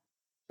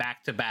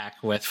back to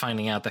back with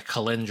finding out that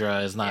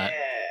Kalindra is not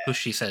who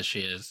she says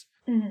she is.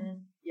 Mm-hmm.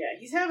 Yeah,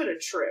 he's having a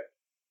trip.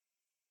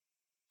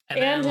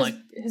 And then his, like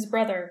his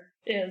brother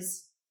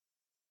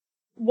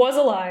was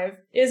alive,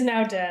 is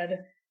now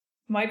dead,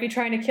 might be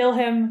trying to kill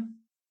him,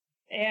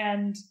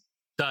 and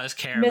does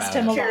care missed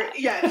about him a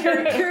it. lot.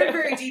 Cared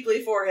very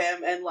deeply for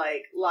him and,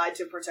 like, lied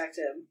to protect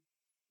him.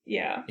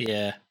 Yeah.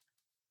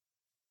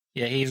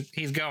 Yeah,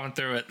 he's going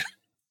through it.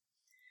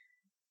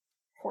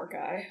 Poor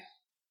guy.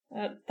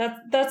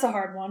 That's a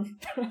hard one.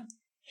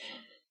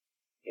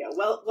 Yeah,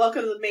 well,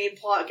 welcome to the main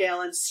plot,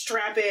 Galen.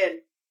 Strap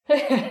in.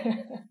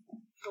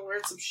 Go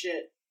learn some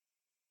shit.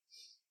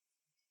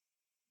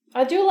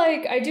 I do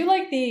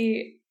like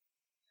the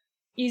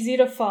easy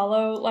to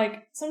follow.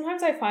 Like,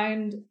 sometimes I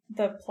find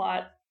the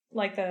plot,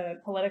 like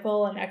the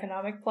political and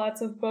economic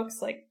plots of books,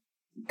 like,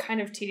 kind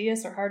of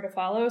tedious or hard to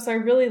follow. So I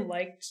really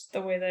liked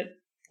the way that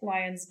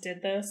Lyons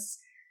did this,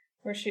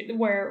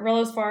 where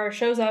Relosvar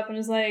shows up and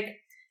is like,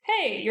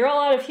 hey, you're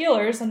all out of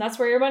healers, and that's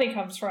where your money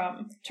comes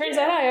from. Turns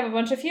out I have a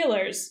bunch of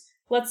healers.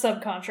 Let's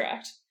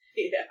subcontract.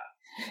 Yeah.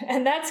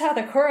 And that's how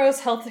the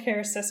Koros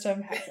healthcare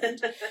system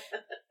happened.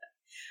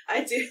 I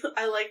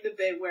like the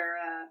bit where,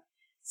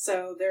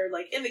 so they're,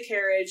 like, in the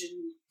carriage,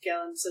 and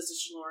Galen says to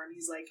Shalorn,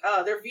 he's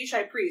like, they're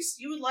Vishai priests.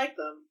 You would like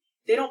them.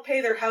 They don't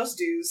pay their house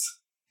dues.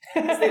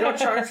 Because they don't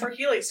charge for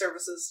healing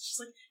services. She's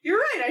like, you're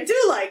right, I do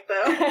like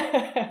them.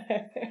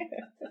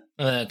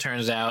 And then it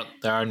turns out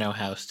there are no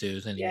house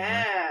dues anymore.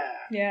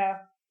 Yeah.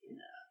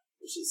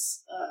 Which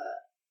is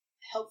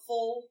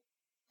helpful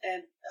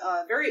and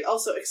very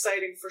also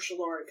exciting for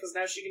Shalorn, because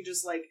now she can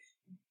just, like,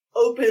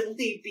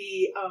 openly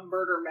be a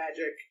murder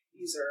magic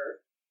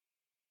user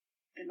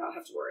and not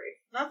have to worry.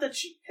 Not that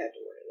she had to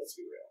worry, let's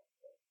be real.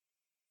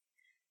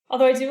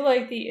 Although I do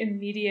like the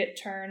immediate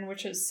turn,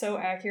 which is so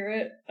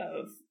accurate,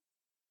 of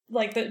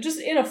like just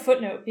in a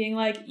footnote being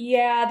like,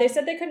 yeah, they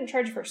said they couldn't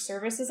charge for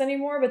services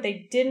anymore, but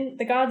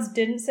the gods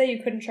didn't say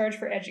you couldn't charge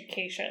for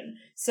education.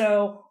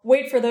 So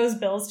wait for those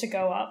bills to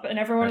go up. And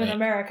everyone in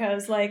America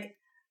is like,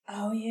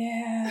 oh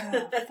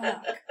yeah,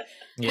 fuck.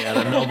 Yeah,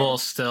 the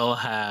nobles still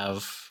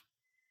have,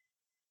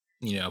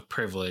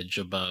 privilege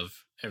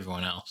above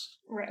everyone else.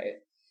 Right.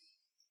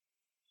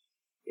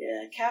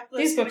 Yeah,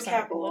 capitalist. These books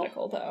aren't capital.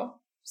 political, though.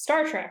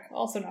 Star Trek,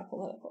 also not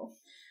political.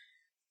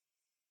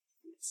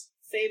 It's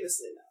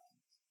famously not.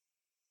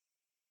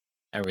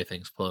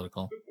 Everything's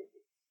political.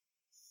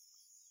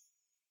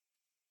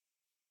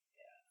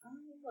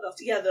 What else?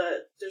 Yeah,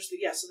 there's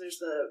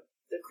the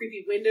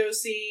creepy window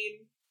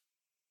scene,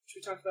 which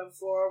we talked about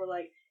before. We're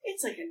like,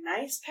 it's like a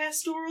nice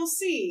pastoral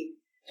scene,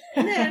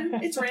 and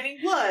then it's raining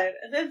blood,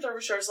 and then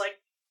Thermishar's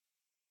like,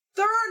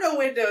 there are no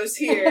windows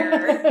here,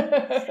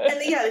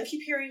 and they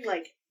keep hearing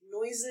like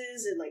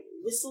noises and like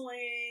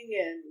whistling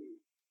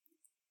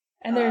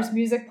and there's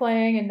music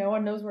playing, and no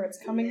one knows where it's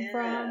coming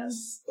from.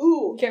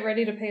 Ooh, get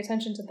ready to pay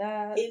attention to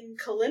that. In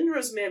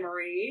Kalindra's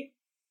memory,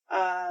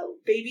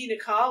 baby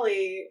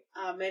Nikali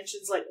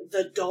mentions like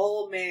the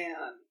doll man,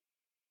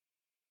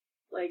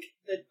 like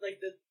the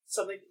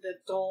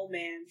doll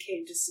man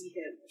came to see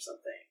him or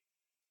something.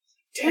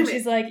 Damn and it.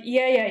 She's like,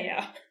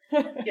 yeah.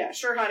 Yeah,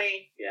 sure,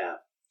 honey. Yeah.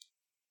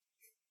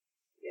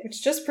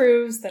 Which just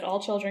proves that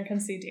all children can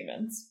see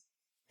demons.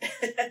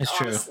 It's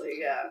true. Honestly,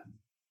 yeah.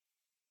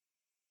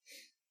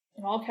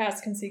 And all cats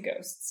can see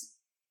ghosts.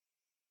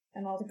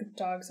 And all the good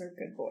dogs are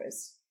good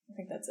boys. I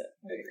think that's it.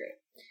 That'd be great.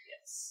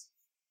 Yes.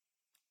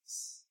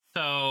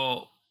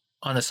 So,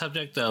 on the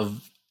subject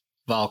of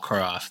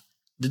Valkaroth,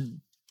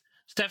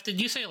 Steph, did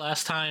you say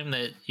last time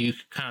that you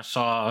kind of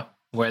saw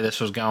where this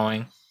was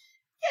going?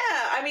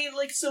 Yeah, I mean,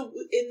 like, so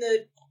in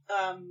the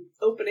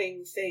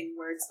opening thing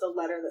where it's the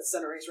letter that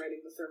Sunrise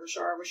writing to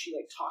Thermishar, where she,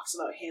 like, talks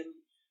about him,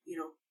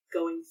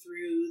 going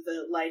through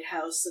the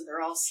lighthouse and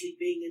they're all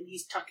sleeping and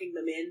he's tucking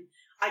them in,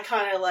 I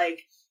kind of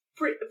like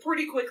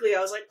pretty quickly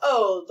I was like,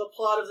 oh, the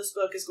plot of this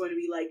book is going to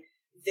be like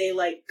they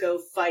like go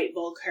fight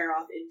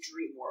Volcaroth in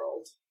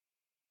Dreamworld.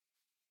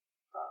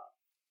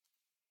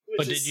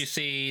 But did you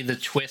see the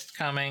twist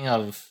coming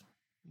of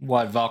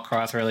what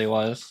Volcaroth really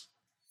was?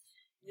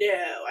 No,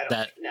 I don't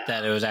think, no.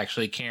 That it was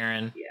actually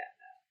Kieran? Yeah.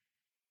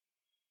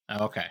 No.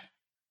 Oh, okay.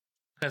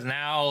 Because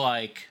now,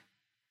 like,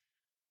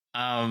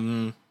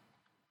 I'm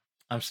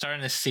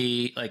starting to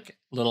see, like,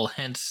 little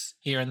hints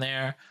here and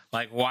there.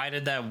 Like, why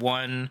did that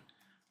one,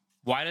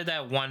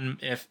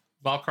 if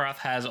Volcaroth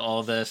has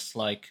all this,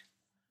 like,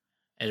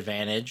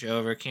 advantage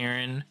over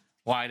Kieran,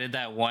 why did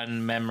that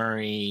one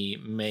memory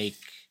make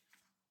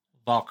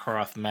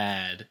Volcaroth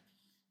mad?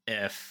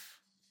 I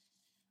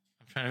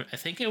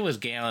think it was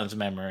Galen's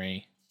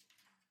memory,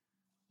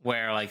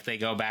 where like they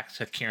go back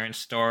to Kieran's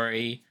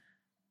story,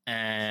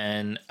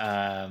 and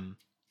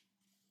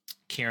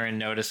Kieran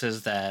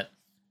notices that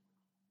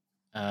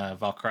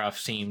Volcaroth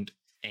seemed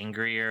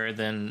angrier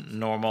than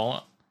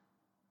normal.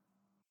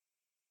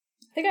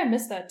 I think I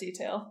missed that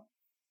detail.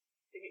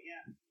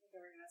 Yeah.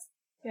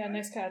 Yeah,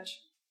 nice catch.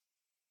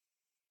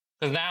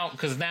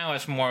 Because now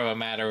it's more of a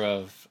matter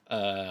of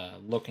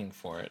looking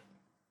for it,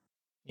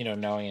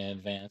 knowing in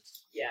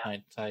advance. Yeah.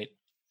 Hindsight.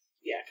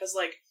 Yeah, because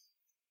like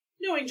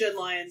knowing Jed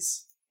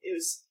Lyons, it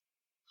was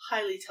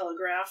highly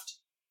telegraphed,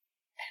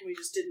 and we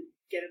just didn't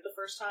get it the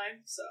first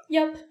time. So.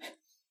 Yep.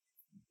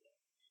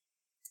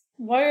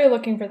 While you're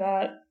looking for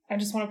that, I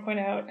just want to point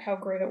out how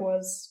great it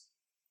was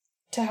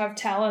to have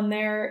Talon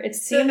there. It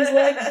seems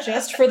like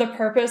just for the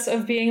purpose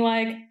of being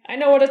like, I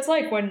know what it's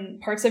like when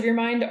parts of your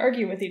mind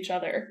argue with each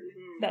other.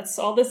 Mm-hmm. That's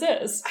all this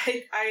is.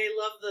 I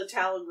love the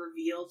Talon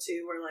reveal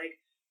too, where like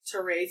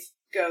Teraith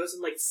goes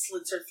and like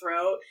slits her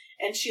throat,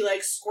 and she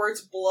like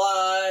squirts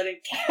blood, and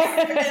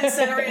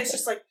Cenoria is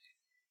just like,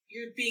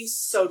 you're being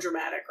so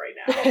dramatic right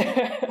now.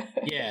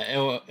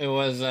 Yeah, it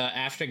was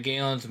after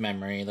Galen's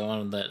memory, the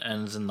one that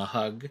ends in the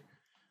hug,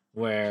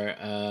 where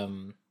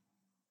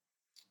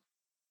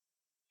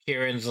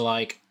Kieran's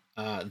like,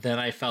 then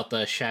I felt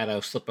a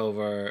shadow slip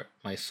over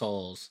my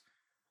souls,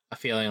 a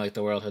feeling like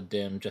the world had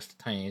dimmed just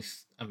the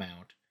tiniest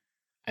amount.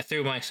 I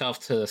threw myself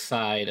to the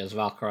side as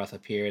Volcaroth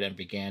appeared and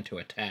began to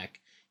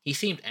attack. He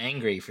seemed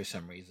angry for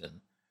some reason.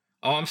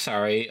 Oh, I'm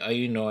sorry. Are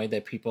you annoyed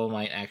that people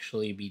might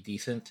actually be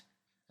decent?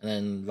 And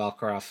then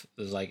Volcaroth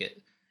was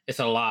like, it's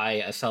a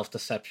lie, a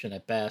self-deception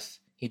at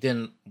best. He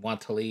didn't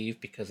want to leave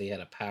because he had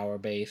a power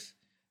base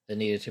that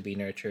needed to be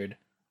nurtured,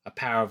 a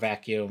power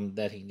vacuum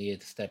that he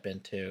needed to step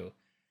into,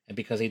 and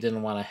because he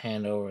didn't want to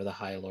hand over the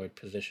High Lord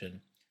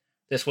position.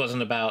 This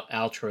wasn't about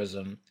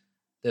altruism.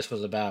 This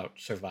was about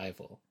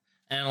survival.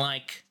 And,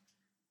 like,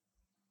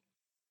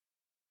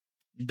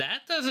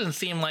 that doesn't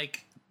seem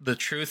like the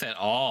truth at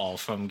all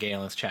from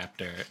Galen's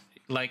chapter.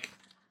 Like,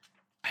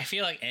 I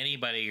feel like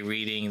anybody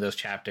reading those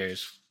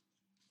chapters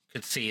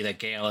could see that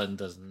Galen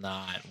does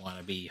not want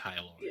to be High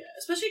Lord. Yeah,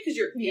 especially because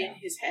you're in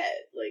his head.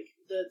 Like,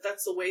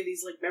 that's the way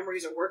these, like,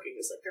 memories are working,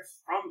 is, like, they're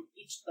from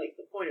each, like,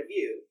 the point of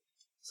view.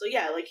 So,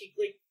 yeah,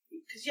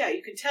 because,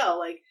 you can tell,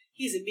 like,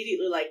 he's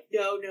immediately like,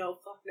 no,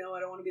 fuck no, I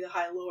don't want to be the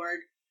High Lord.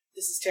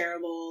 This is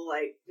terrible.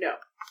 Like, no.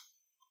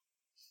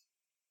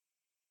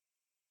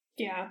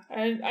 Yeah,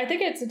 I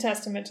think it's a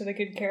testament to the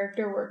good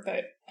character work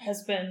that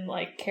has been,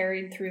 like,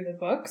 carried through the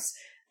books,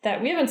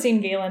 that we haven't seen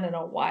Galen in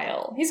a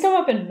while. He's come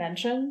up in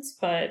mentions,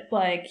 but,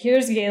 like,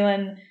 here's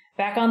Galen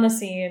back on the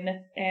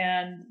scene,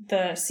 and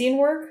the scene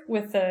work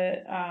with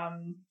the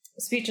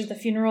speech at the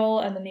funeral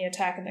and then the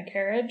attack in the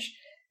carriage,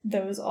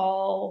 those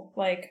all,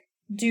 like,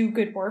 do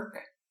good work,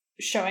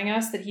 showing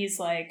us that he's,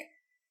 like,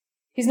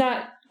 he's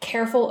not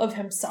careful of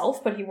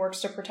himself, but he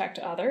works to protect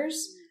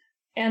others.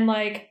 And,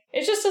 like,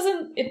 it just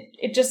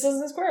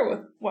doesn't square with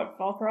what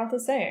Volcaroth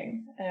is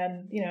saying.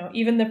 And,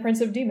 even the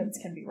Prince of Demons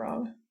can be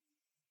wrong.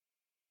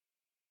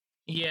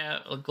 Yeah,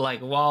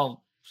 like,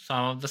 while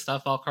some of the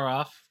stuff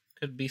Volcaroth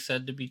could be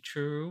said to be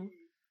true,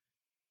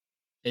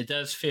 it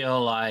does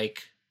feel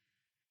like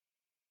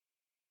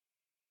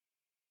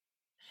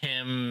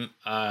him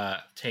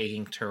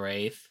taking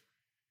Teraith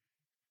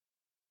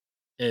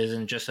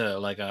isn't just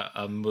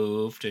a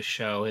move to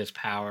show his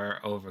power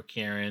over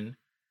Kieran,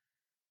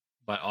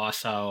 but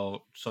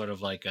also sort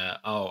of like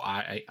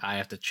I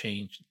have to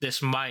change.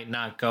 This might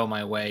not go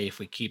my way if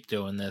we keep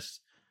doing this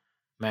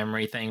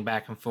memory thing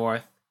back and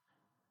forth.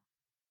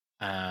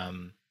 So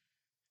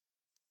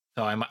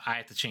I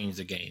have to change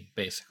the game,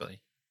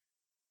 basically.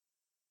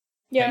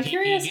 Yeah, I'm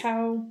curious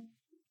how.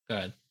 Go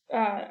ahead.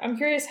 I'm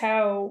curious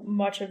how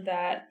much of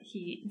that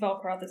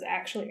Volcaroth is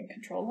actually in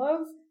control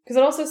of, because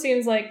it also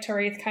seems like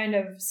Teraith kind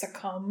of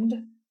succumbed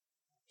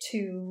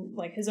to,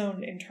 like, his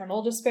own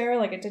internal despair.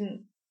 Like, it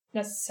didn't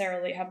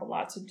necessarily have a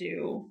lot to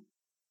do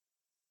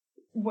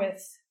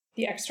with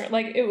the extra.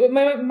 Like, it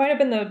might have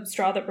been the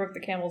straw that broke the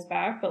camel's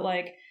back, but,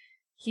 like,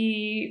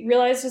 he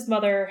realized his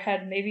mother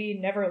had maybe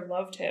never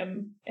loved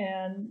him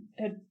and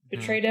had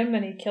betrayed him,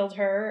 and he killed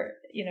her.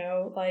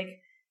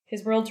 Like,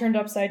 his world turned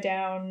upside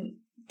down.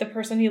 The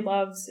person he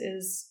loves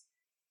is,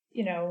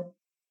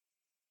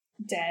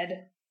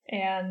 dead,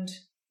 and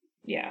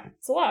yeah,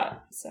 it's a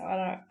lot. So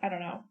I don't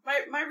know.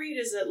 My read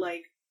is that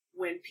like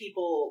when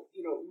people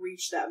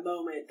reach that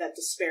moment, that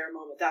despair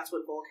moment, that's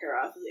when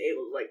Volcarath is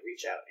able to like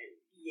reach out and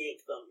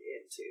yank them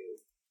into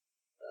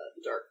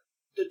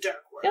the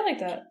dark world. I like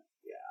that.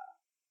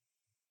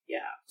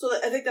 Yeah. So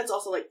I think that's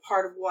also like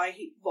part of why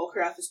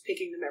Volcarath is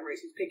picking the memories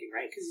he's picking,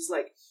 right? Because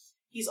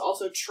he's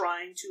also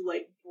trying to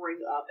like bring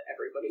up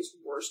everybody's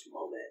worst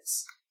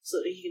moments so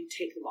that he can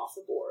take them off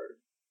the board.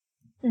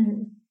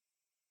 Mm-hmm.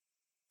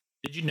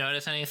 Did you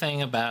notice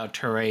anything about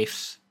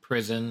Terrace's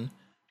prison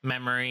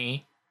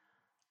memory?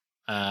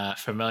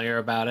 Familiar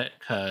about it?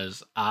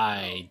 Because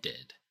I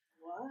did.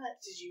 What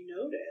did you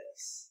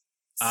notice?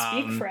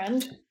 Speak,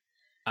 friend.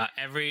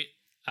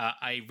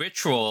 A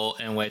ritual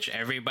in which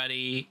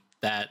everybody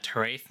that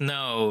Terrace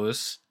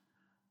knows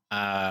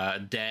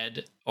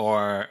dead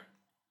or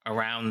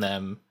around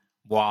them,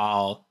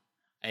 while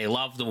a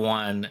loved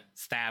one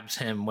stabs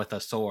him with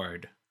a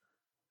sword.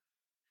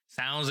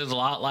 Sounds a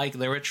lot like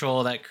the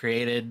ritual that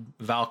created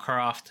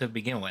Valkaroth to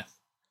begin with.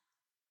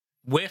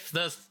 With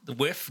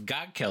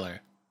Godkiller.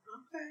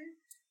 Okay.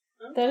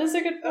 That is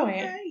a good point.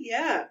 Okay,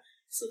 yeah.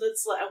 So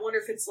that's like, I wonder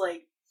if it's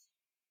like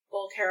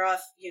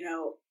Volcarath,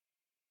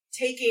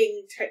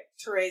 taking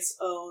Terrace's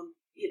own,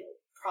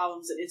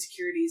 problems and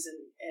insecurities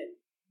and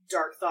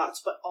dark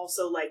thoughts, but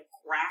also like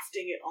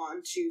grafting it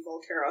onto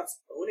Volcarath's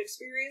own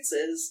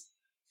experiences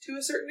to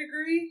a certain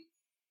degree.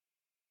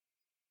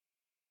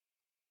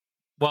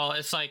 Well,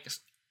 it's like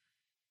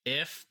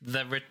if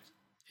the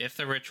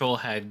ritual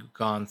had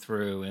gone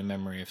through in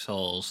Memory of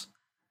Souls,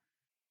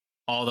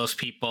 all those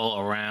people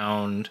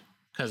around,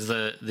 because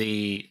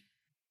the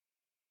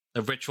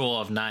ritual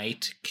of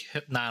night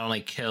not only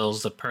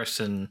kills the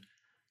person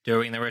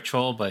doing the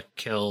ritual, but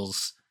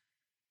kills.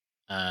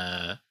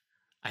 I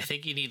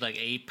think you need like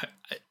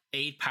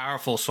eight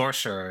powerful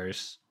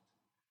sorcerers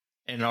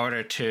in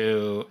order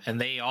to, and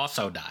they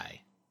also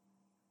die,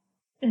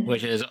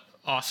 which is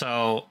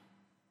also.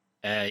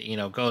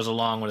 Goes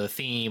along with the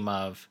theme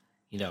of,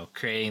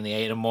 creating the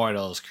 8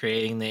 immortals,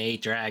 creating the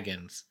 8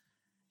 dragons.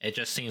 It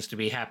just seems to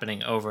be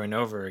happening over and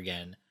over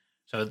again.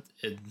 So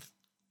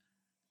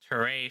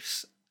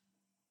Terrace,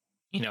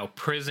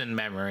 prison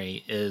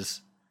memory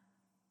is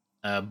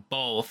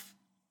both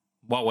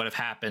what would have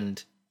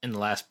happened in the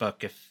last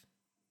book if,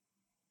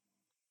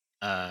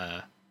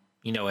 it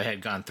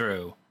had gone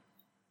through.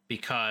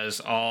 Because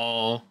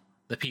all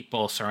the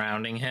people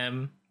surrounding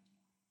him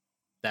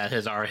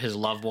that are his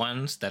loved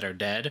ones that are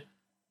dead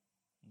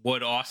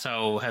would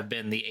also have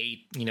been the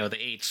 8, the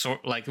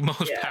 8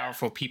 most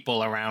powerful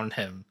people around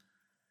him.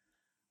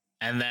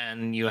 And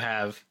then you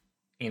have,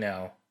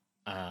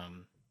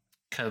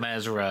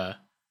 Kemezra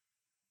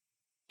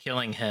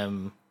killing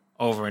him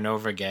over and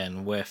over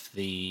again with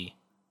the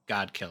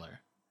Godkiller.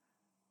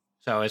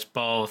 So it's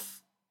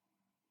both,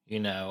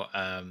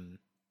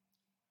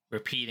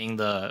 repeating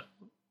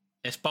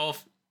it's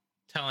both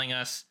telling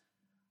us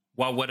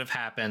what would have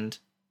happened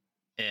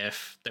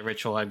if the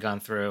ritual had gone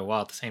through,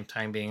 while at the same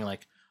time being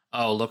like,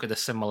 oh, look at the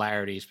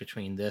similarities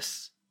between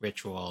this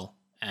ritual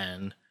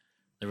and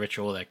the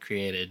ritual that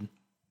created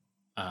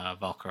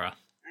Valkaroth.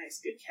 Nice,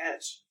 good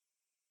catch.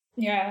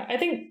 Yeah, I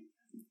think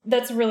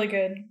that's a really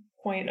good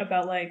point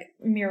about like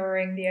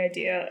mirroring the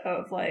idea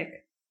of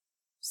like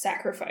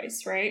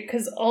sacrifice, right?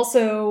 Because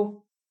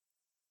also,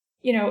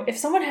 if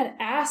someone had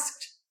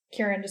asked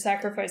Kieran to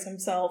sacrifice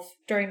himself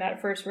during that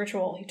first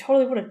ritual, he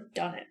totally would have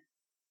done it.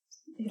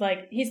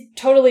 Like, he's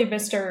totally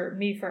Mr.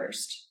 Me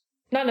First.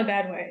 Not in a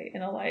bad way,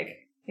 in a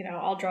like,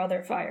 I'll draw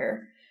their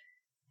fire.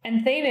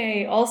 And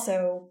Thane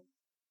also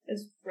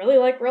is really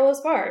like Rilla's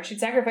Bar.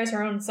 She'd sacrifice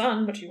her own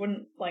son, but she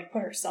wouldn't like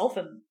put herself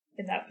in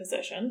that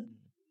position.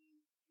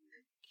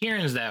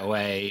 Kieran's that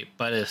way,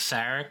 but is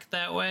Sarek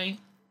that way?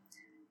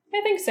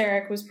 I think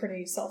Sarek was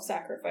pretty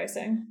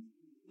self-sacrificing.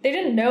 They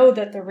didn't know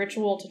that the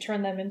ritual to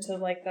turn them into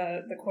like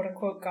the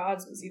quote-unquote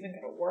gods was even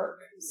going to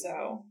work,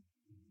 so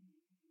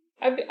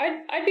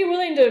I'd be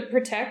willing to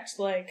protect,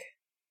 like,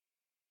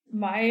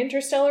 my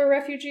interstellar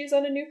refugees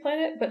on a new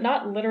planet, but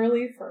not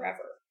literally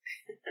forever.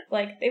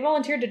 Like, they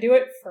volunteered to do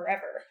it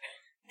forever.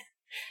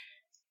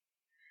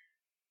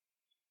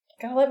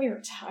 Gotta let me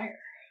retire.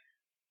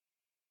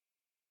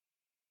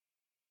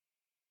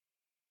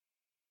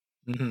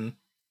 Mm-hmm.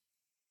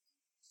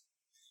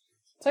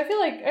 So I feel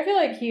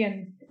like he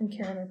and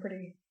Kieran are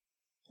pretty,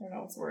 I don't know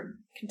what's the word,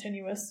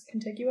 contiguous?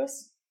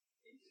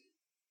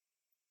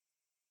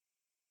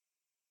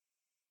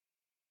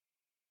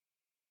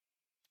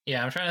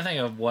 Yeah, I'm trying to think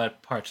of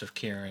what parts of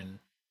Kieran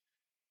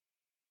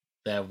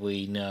that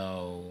we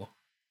know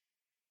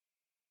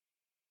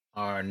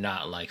are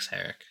not like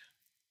Sarek.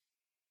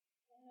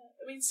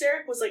 I mean,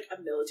 Sarek was like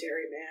a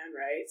military man,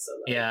 right? So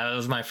like, yeah, that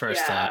was my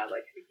first thought.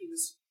 Like he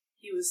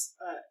was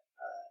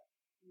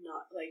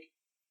not like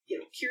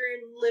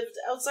Kieran lived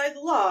outside the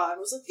law and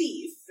was a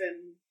thief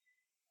and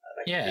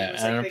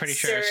and I'm pretty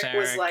sure Sarek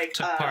was like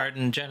took part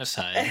in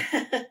genocide.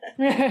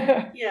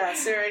 Yeah,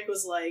 Sarek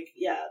was like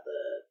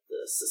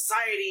the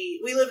society.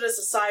 We live in a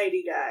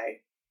society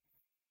guy.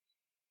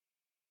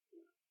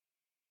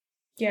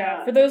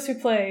 Yeah, for those who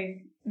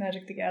play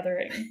Magic the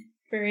Gathering,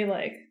 very,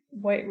 like,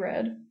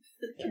 white-red.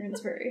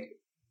 Kieran's very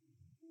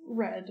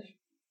red.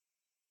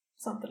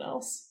 Something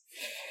else.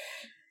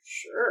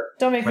 Sure.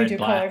 Don't make me Red, do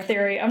black. color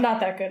theory. I'm not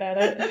that good at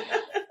it.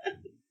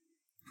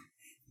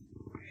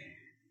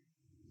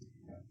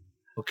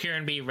 Will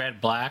Kieran be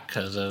red-black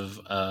because of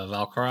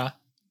Valkyra?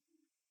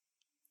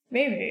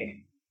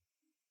 Maybe.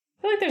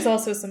 I feel like there's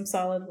also some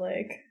solid,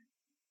 like,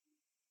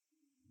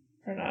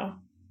 I don't know.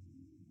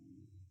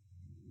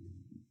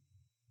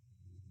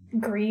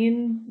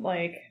 Green,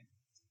 like,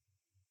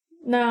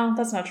 no,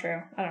 that's not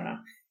true. I don't know.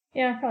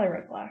 Yeah, probably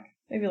red-black.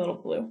 Maybe a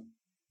little blue.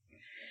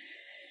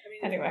 I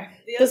mean, Anyway,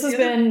 the this has other-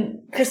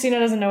 been Christina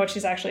doesn't know what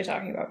she's actually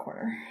talking about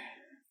corner.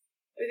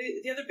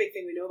 The other big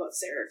thing we know about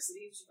Sarah is that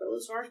he was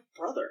Belisar's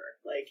brother.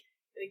 Like,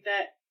 I think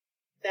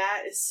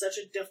that is such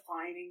a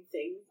defining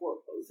thing for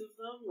both of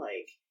them.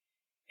 Like,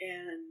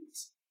 and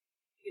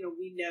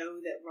we know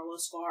that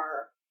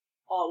Relisvar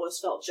always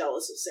felt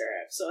jealous of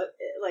Sarah. So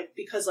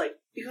because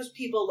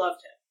people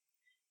loved him,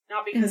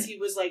 not because he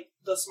was like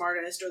the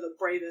smartest or the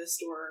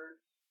bravest or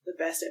the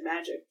best at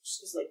magic,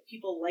 just because like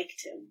people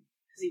liked him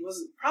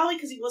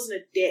because he wasn't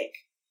a dick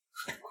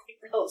like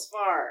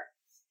Relisvar.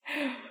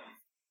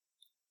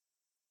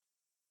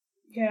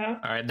 Yeah.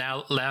 All right,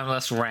 now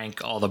let's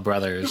rank all the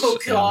brothers. Oh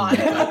God.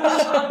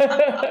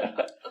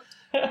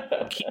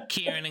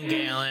 Kieran and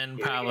Galen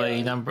Here probably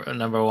we go.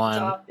 number one.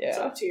 Top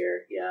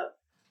tier. Yep.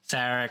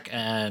 Sarek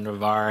and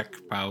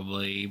Ravarik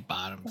probably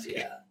bottom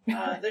tier.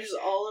 Yeah. There's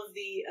all of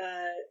the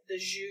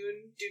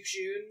Duke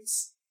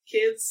June's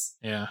kids.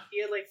 Yeah.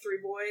 He had like 3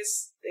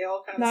 boys. They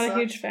all kind of Not sucked. a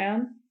huge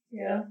fan.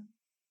 Yeah.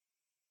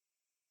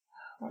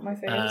 Not my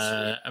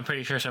favorite. I'm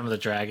pretty sure some of the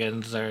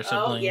dragons are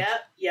siblings. Oh,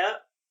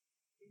 yep.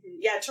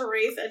 Yeah,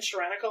 Teraith and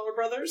Tyrannical are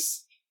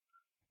brothers.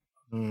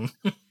 Mm.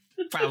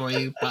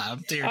 Probably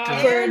bottom tier too.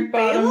 Awkward. And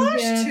bottom, Baelish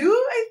yeah.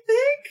 too, I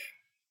think.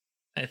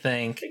 I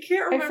think. I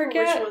can't remember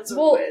forget. which ones are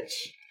Well-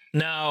 which.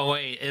 No,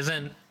 wait,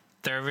 isn't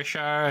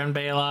Dervishar and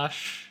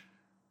Baelash?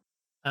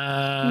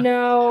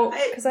 No,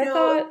 because I no.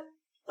 thought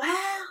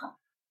Wow.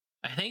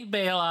 I think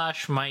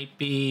Baelash might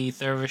be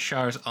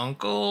Dervishar's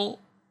uncle.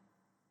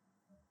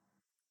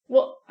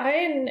 well,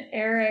 Ian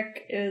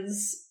Eric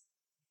is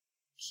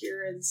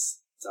Kieran's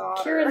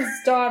daughter.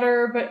 Kieran's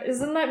daughter, but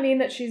doesn't that mean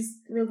that she's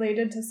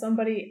related to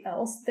somebody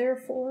else,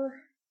 therefore?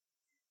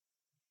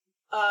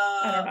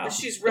 I don't know.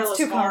 She's It's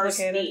too Relisvar's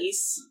complicated.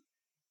 niece.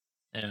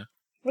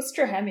 What's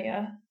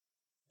Drahemia?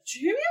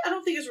 Drahemia, I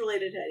don't think is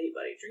related to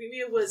anybody.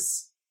 Drahemia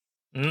was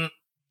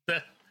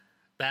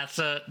That's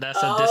a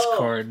Oh.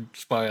 Discord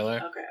spoiler.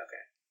 okay.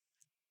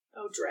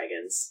 Oh,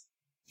 dragons.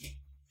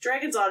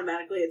 Dragons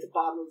automatically at the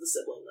bottom of the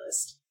sibling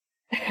list.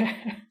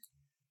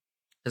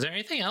 Is there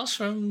anything else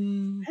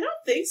from? I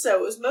don't think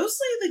so. It was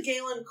mostly the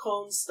Galen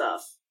Cone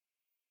stuff.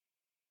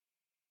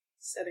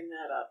 Setting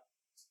that up.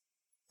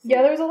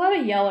 Yeah, there was a lot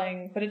of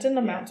yelling, but it didn't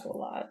amount to a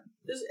lot.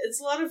 It's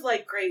a lot of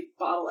like great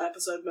bottle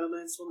episode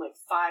moments when like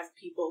 5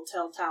 people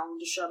tell Talon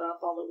to shut up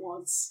all at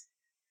once.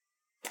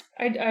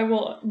 I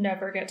will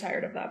never get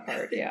tired of that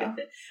part, yeah.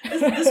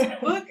 This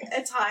book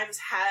at times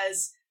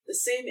has the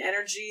same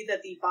energy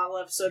that the bottle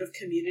episode of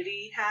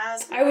Community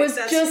has. I was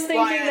That's just thinking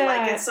why I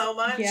like that. it so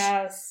much.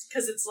 Yes.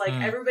 Because it's like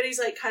everybody's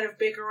like kind of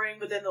bickering,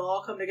 but then they'll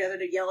all come together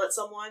to yell at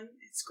someone.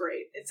 It's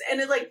great.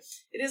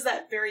 It is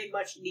that very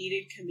much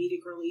needed comedic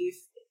relief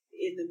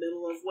in the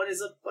middle of what is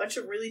a bunch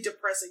of really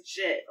depressing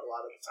shit a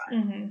lot of the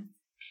time.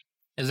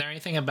 Mm-hmm. Is there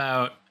anything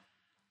about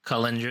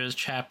Kalindra's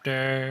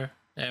chapter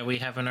that we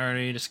haven't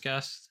already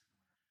discussed?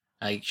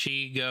 Like,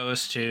 she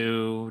goes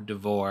to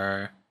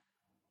Devore,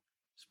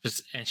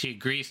 and she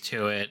agrees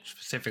to it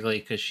specifically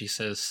because she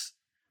says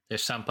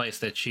there's someplace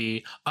that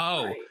she...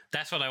 Oh, Right.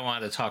 That's what I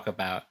wanted to talk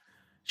about.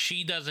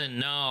 She doesn't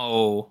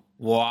know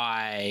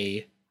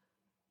why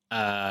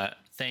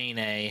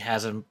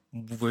Thane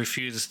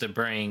refuses to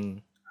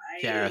bring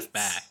Jareth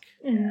back.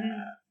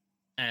 Mm-hmm.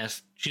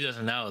 And she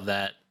doesn't know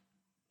that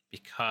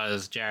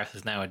because Jareth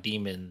is now a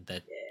demon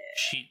that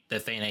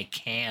Thane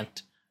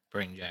can't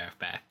bring Jareth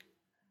back.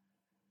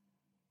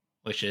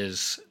 Which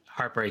is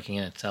heartbreaking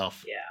in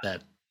itself. Yeah.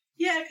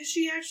 Yeah, because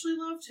she actually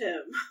loved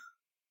him.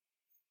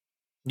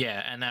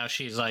 Yeah, and now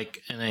she's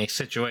like in a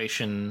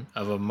situation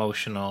of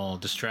emotional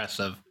distress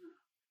of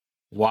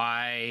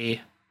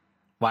why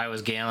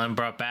was Galen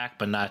brought back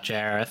but not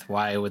Jareth?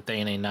 Why would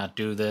Thane not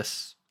do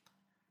this?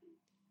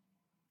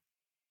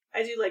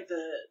 I do like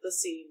the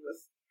scene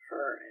with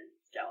her and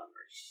Galen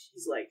where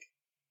she's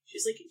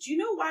like, do you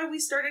know why we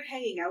started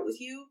hanging out with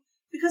you?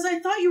 Because I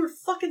thought you were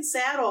fucking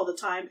sad all the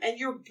time, and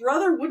your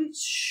brother wouldn't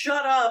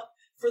shut up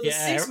for the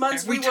 6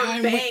 months we were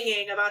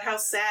banging about how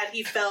sad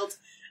he felt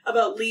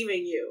about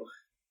leaving you.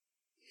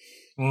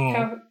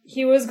 How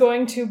he was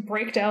going to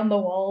break down the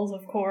walls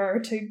of Kor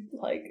to,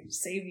 like,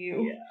 save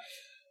you.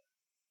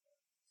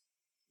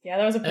 Yeah,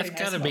 that was a pretty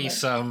That's nice gotta be moment.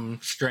 some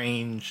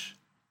strange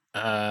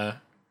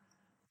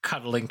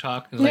cuddling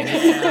talk. It's like,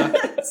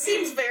 yeah.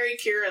 Seems very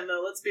Kieran,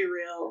 though, let's be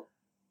real.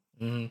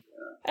 Mhm.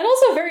 And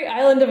also very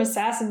Island of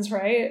Assassins,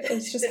 right?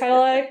 It's just kind of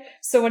like,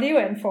 so what are you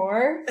in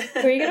for? Who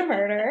are you gonna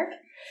murder?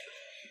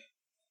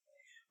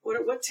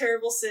 What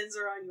terrible sins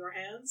are on your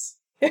hands?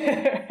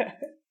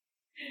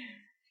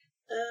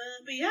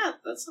 But yeah,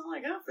 that's all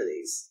I got for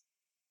these.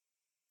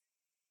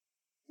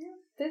 Yeah,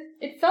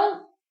 it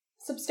felt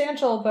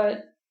substantial,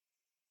 but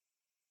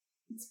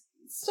it's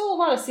still a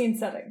lot of scene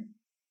setting.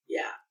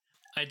 Yeah.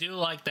 I do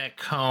like that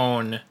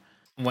cone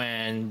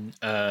when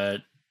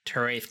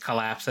Terath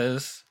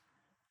collapses.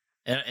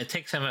 It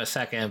takes him a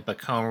second, but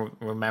Cone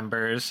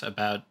remembers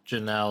about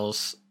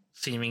Janelle's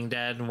seeming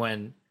dead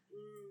when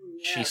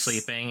she's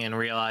sleeping and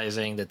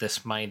realizing that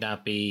this might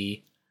not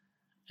be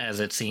as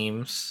it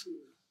seems.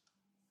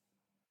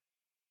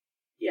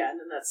 Yeah, and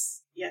then I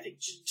think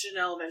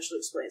Janelle eventually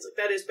explains, like,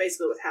 that is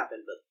basically what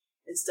happened, but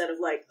instead of,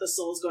 like, the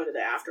souls going to the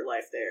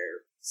afterlife,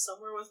 they're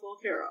somewhere with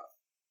Volkarov.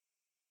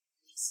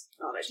 It's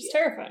not ideal. It's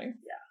terrifying.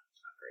 Yeah,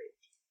 not great.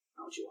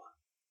 Not what you want.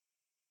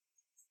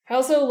 I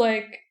also,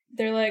 like,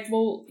 they're like,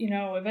 well,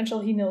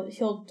 eventually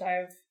he'll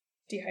die of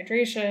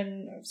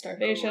dehydration, of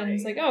starvation. Oh, right.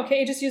 He's like, oh,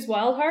 okay, just use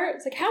Wild Heart?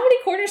 It's like, how many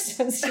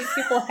cornerstones do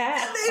people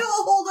have? And they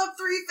all hold up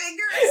 3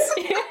 fingers!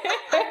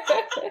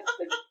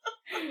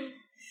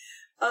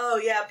 Oh,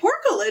 yeah, poor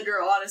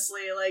Kalindra,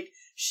 honestly, like,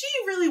 she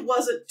really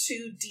wasn't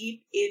too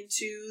deep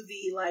into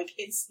the,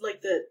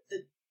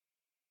 the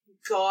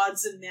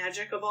gods and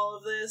magic of all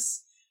of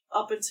this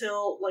up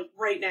until, like,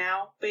 right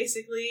now,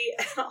 basically,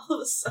 and all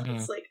of a sudden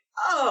it's like,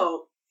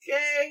 oh,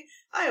 okay,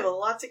 I have a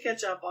lot to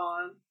catch up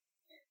on.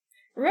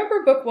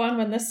 Remember book 1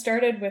 when this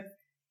started with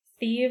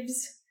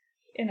thieves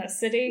in a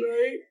city?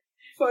 Right?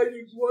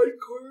 Finding 1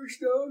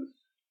 cornerstone?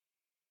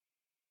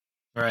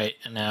 Right,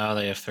 and now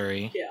they have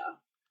 3. Yeah.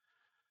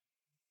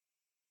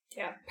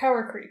 Yeah,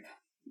 power creep.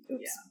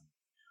 Oops. Yeah.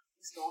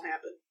 It's gonna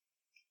happen.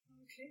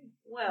 Okay.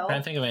 Well. I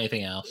can't think of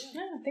anything else.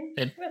 Yeah, I think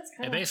It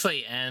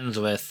basically ends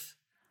with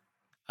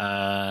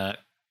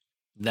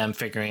them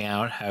figuring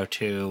out how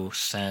to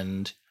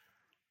send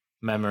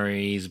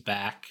memories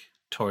back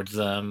towards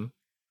them,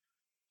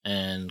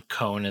 and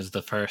Cone is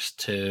the first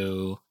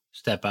to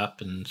step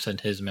up and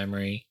send his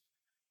memory.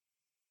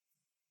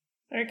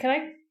 Alright, can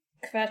I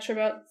kvetch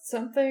about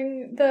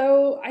something,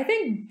 though? I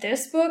think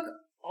this book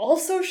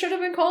also should have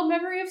been called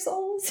Memory of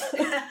Souls.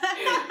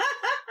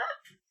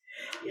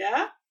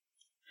 Yeah?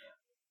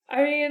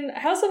 I mean,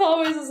 House of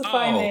Always is a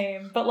fine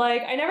name, but,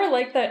 like, I never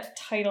liked that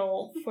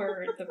title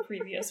for the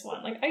previous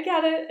one. Like, I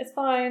get it, it's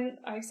fine,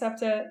 I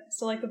accept it, I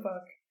still like the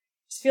book.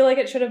 Just feel like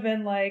it should have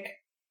been,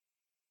 like,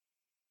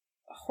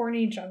 a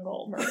horny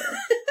jungle murder.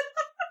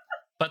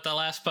 But the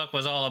last book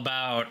was all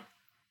about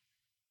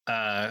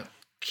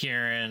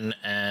Kieran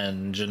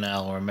and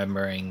Janelle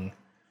remembering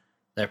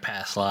their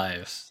past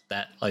lives.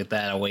 That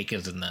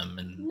awakens in them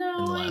in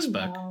the last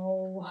book.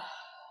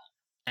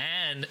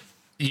 And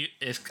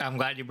I'm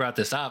glad you brought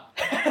this up,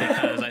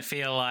 because I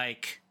feel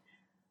like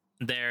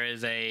there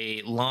is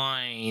a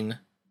line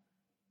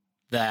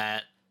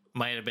that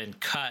might have been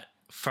cut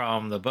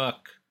from the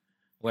book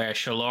where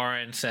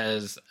Shaloran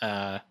says,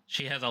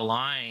 she has a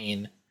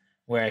line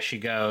where she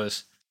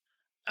goes,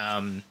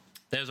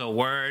 there's a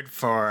word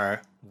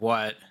for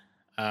what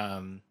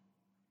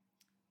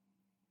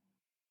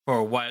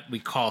we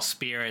call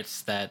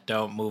spirits that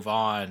don't move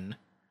on.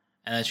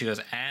 And then she goes,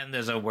 and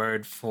there's a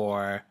word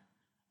for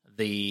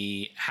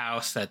the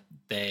house that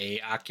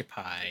they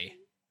occupy.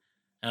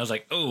 And I was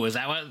like, oh, is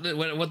that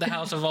what the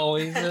House of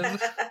Always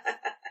is?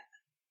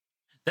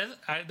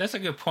 That's a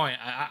good point.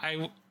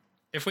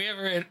 If we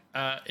ever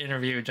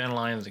interview Jen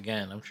Lyons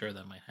again, I'm sure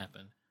that might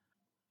happen.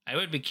 I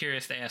would be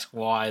curious to ask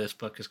why this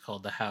book is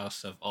called The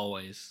House of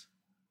Always.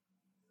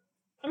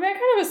 I mean, I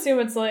kind of assume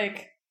it's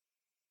like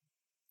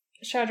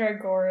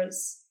Shadrach Gore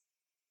is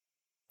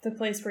the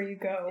place where you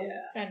go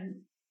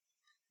and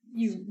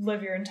you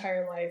live your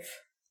entire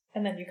life,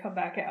 and then you come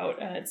back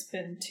out and it's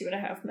been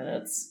 2.5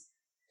 minutes.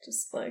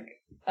 Just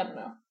like, I don't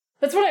know.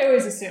 That's what I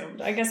always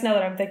assumed. I guess now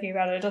that I'm thinking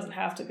about it, it doesn't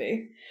have to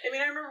be. I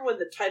mean, I remember when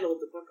the title of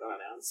the book got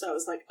announced, so I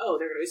was like, oh,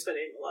 they're going to be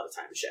spending a lot of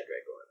time with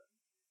Shadrach Gore.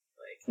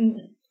 Like,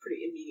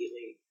 pretty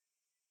immediately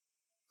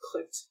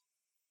clicked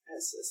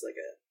as like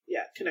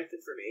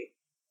connected for me.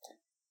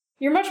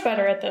 You're much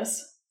better at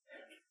this.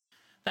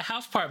 The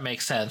house part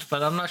makes sense,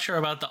 but I'm not sure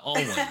about the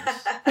always.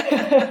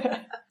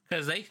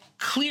 Because they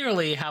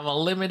clearly have a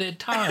limited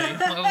time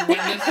of when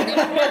this is going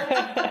to work.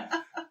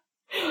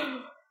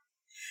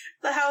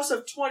 The house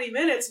of 20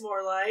 minutes,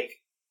 more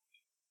like.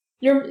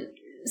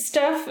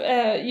 Steph,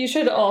 you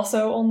should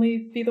also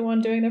only be the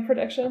one doing the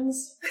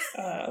predictions.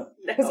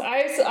 Because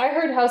I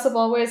heard House of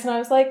Always and I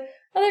was like,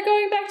 oh, they're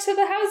going back to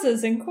the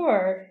houses in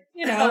Core.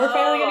 We're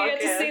finally going to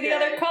get to see the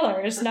other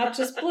colors, not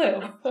just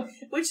blue.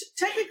 Which,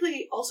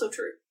 technically, also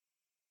true.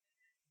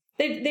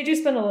 They do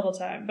spend a little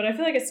time, but I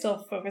feel like it's still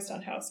focused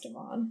on House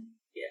Demon.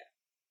 Yeah.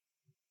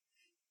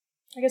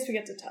 I guess we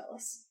get to tell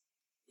us.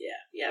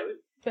 Yeah.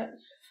 But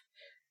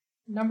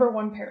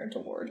 #1 parent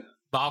award.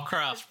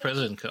 Balcroft's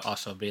prison could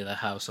also be the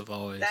House of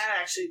Always.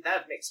 That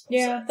makes more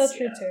sense. Yeah, that's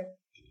true too.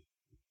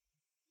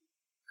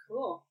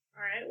 Cool.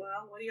 Alright,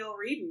 well, what are y'all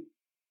reading?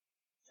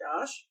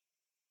 Josh?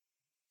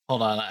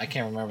 Hold on, I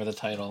can't remember the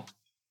title.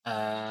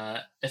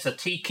 It's a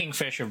T.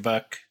 Kingfisher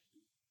book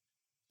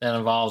that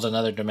involves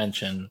another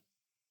dimension.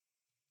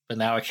 But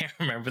now I can't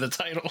remember the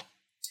title.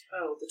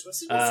 Oh, the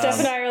Twisted Um, Ones? Steph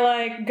and I are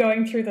like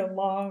going through the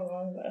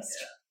long list.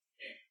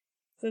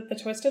 Is it the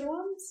Twisted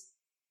Ones?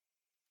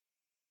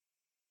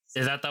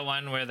 Is that the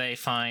one where they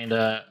find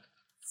Hollow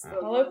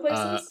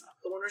Places?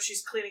 The one where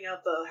she's cleaning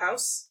out the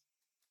house?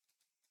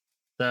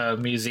 the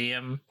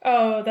museum?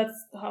 Oh,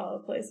 that's the Hollow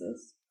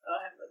Places. Oh,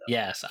 I haven't read that.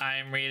 Yes,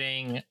 I'm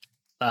reading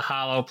The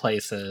Hollow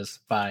Places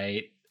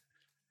by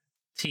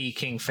T.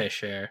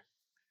 Kingfisher,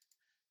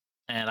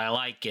 and I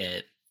like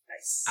it.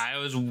 Nice.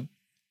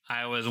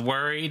 I was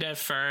worried at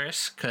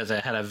first because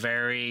it had a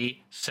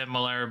very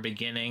similar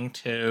beginning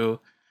to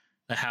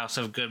The House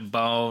of Good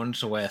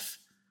Bones, with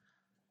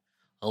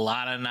a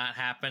lot of not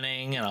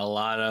happening and a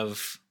lot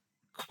of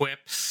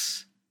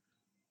quips,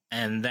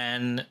 and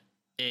then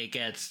it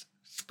gets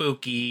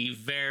spooky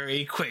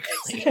very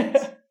quickly.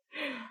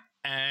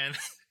 And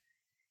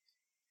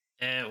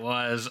it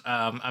was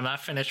I'm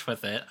not finished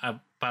with it,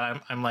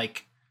 but I'm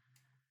like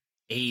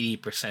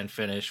 80%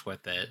 finished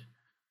with it,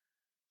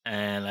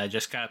 and I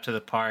just got to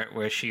the part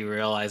where she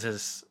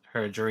realizes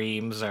her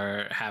dreams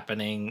are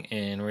happening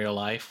in real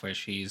life, where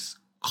she's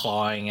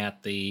clawing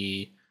at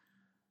the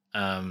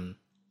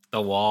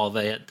wall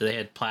they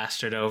had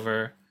plastered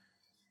over,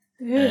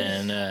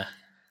 and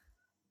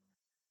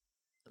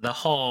the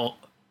whole,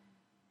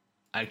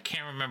 I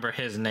can't remember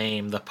his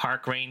name, the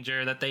park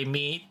ranger that they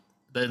meet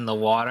in the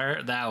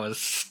water, that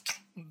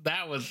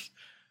was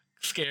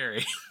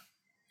scary.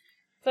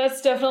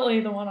 That's definitely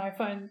the one I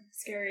find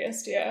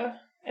scariest, yeah.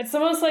 It's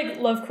almost like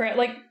Lovecraft,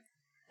 like,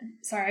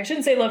 sorry, I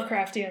shouldn't say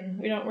Lovecraftian.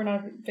 We're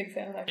not a big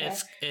fan of that guy.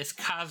 It's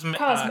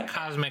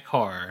cosmic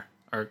horror,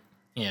 or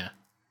yeah.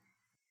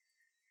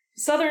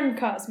 Southern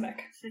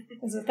cosmic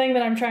is a thing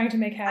that I'm trying to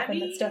make happen.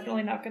 That's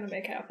definitely not going to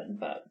make happen,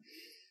 but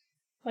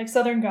like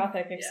Southern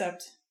Gothic,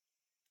 except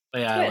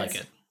But yeah, twins. I like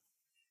it.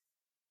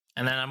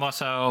 And then I'm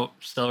also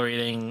still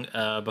reading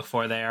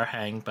Before They Are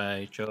Hanged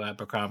by Joe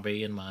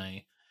Abercrombie in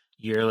my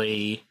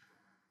yearly,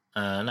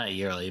 not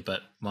yearly,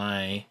 but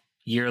my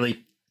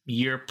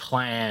year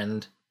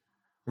planned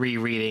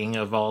rereading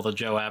of all the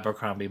Joe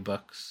Abercrombie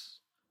books.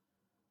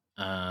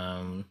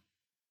 Am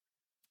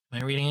I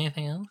reading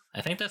anything else?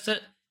 I think that's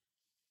it.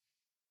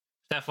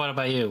 Steph, what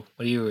about you?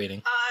 What are you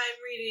reading? I'm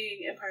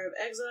reading Empire of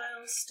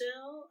Exile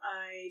still.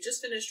 I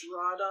just finished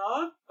Raw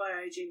Dog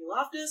by Jamie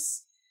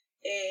Loftus,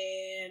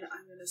 and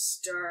I'm gonna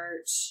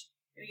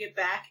get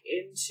back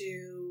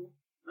into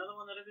another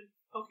one that I've been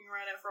poking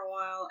around at for a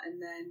while,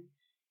 and then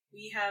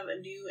we have a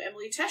new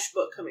Emily Tesh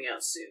book coming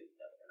out soon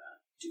that we're gonna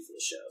do for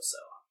the show, so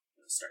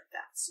I'm gonna start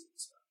that soon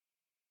as well.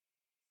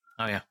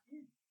 Oh yeah.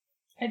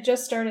 I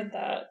just started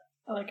that.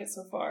 I like it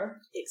so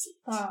far.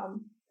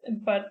 Excellent.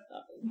 But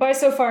by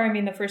so far, I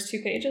mean the first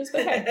 2 pages,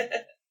 but hey,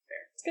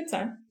 it's a good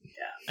time.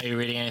 Are you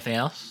reading anything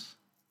else?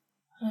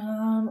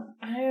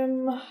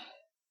 I'm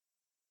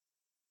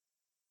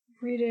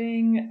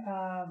reading,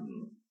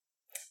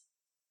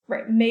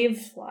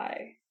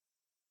 Mayfly,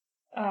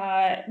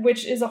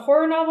 which is a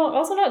horror novel. I'm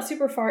also not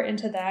super far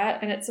into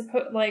that, and it's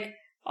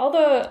all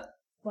the,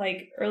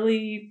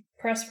 early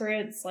press for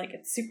it's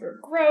super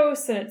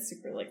gross, and it's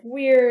super,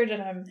 weird,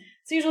 and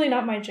it's usually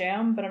not my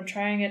jam, but I'm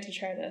trying it to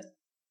try to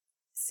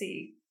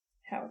see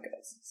how it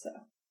goes, so.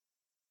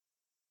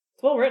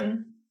 It's well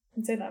written, I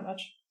can say that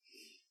much.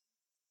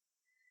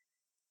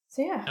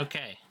 So yeah.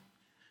 Okay.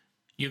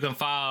 You can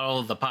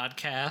follow the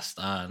podcast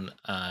on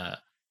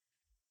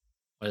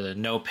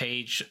No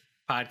Page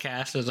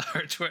Podcast is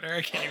our Twitter.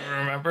 I can't even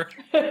remember.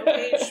 No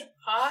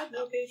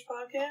Page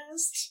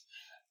Podcast.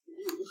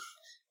 Ooh,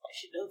 I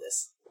should know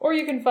this. Or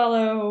you can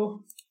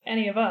follow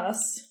any of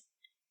us.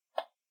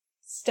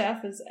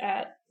 Steph is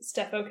at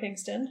Steph O.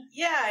 Kingston.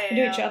 Yeah, I am. And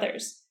do each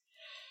other's.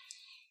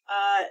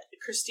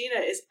 Christina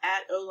is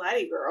at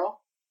O'Laddie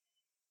Girl.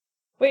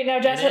 Wait, now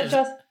Jess.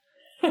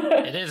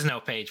 It is No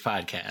Page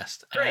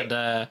Podcast. Great.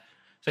 And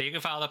so you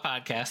can follow the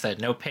podcast at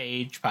No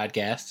Page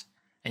Podcast,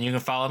 and you can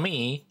follow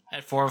me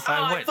at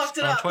 405 Wits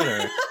on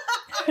Twitter.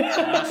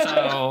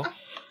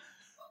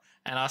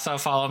 and also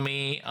follow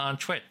me on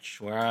Twitch,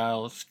 where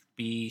I'll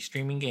be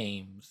streaming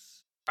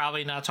games.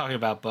 Probably not talking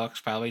about books,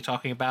 probably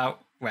talking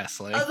about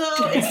wrestling.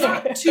 Although it's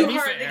not too To be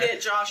hard fair. to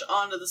get Josh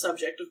onto the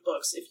subject of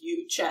books if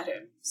you chat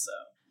him, so.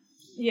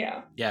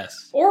 Yeah.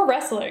 Yes. Or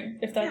wrestling,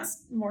 if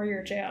that's more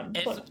your jam.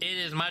 It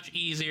is much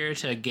easier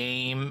to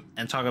game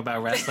and talk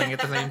about wrestling at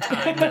the same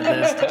time than it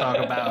is to talk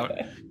about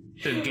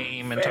the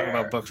game and talk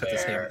about books at the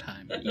same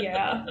time.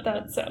 Yeah,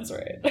 that sounds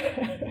right.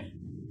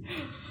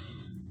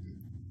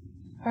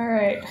 All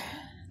right.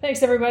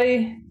 Thanks,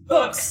 everybody.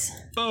 Books.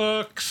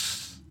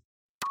 Books.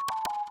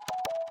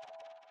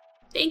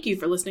 Thank you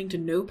for listening to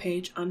No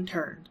Page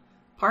Unturned,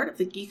 part of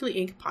the Geekly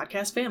Inc.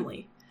 podcast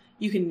family.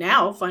 You can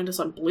now find us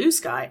on Blue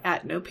Sky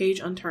at No Page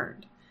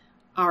Unturned.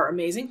 Our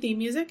amazing theme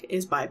music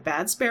is by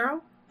Bad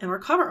Sparrow, and our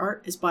cover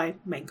art is by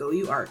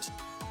Mangoyu Art.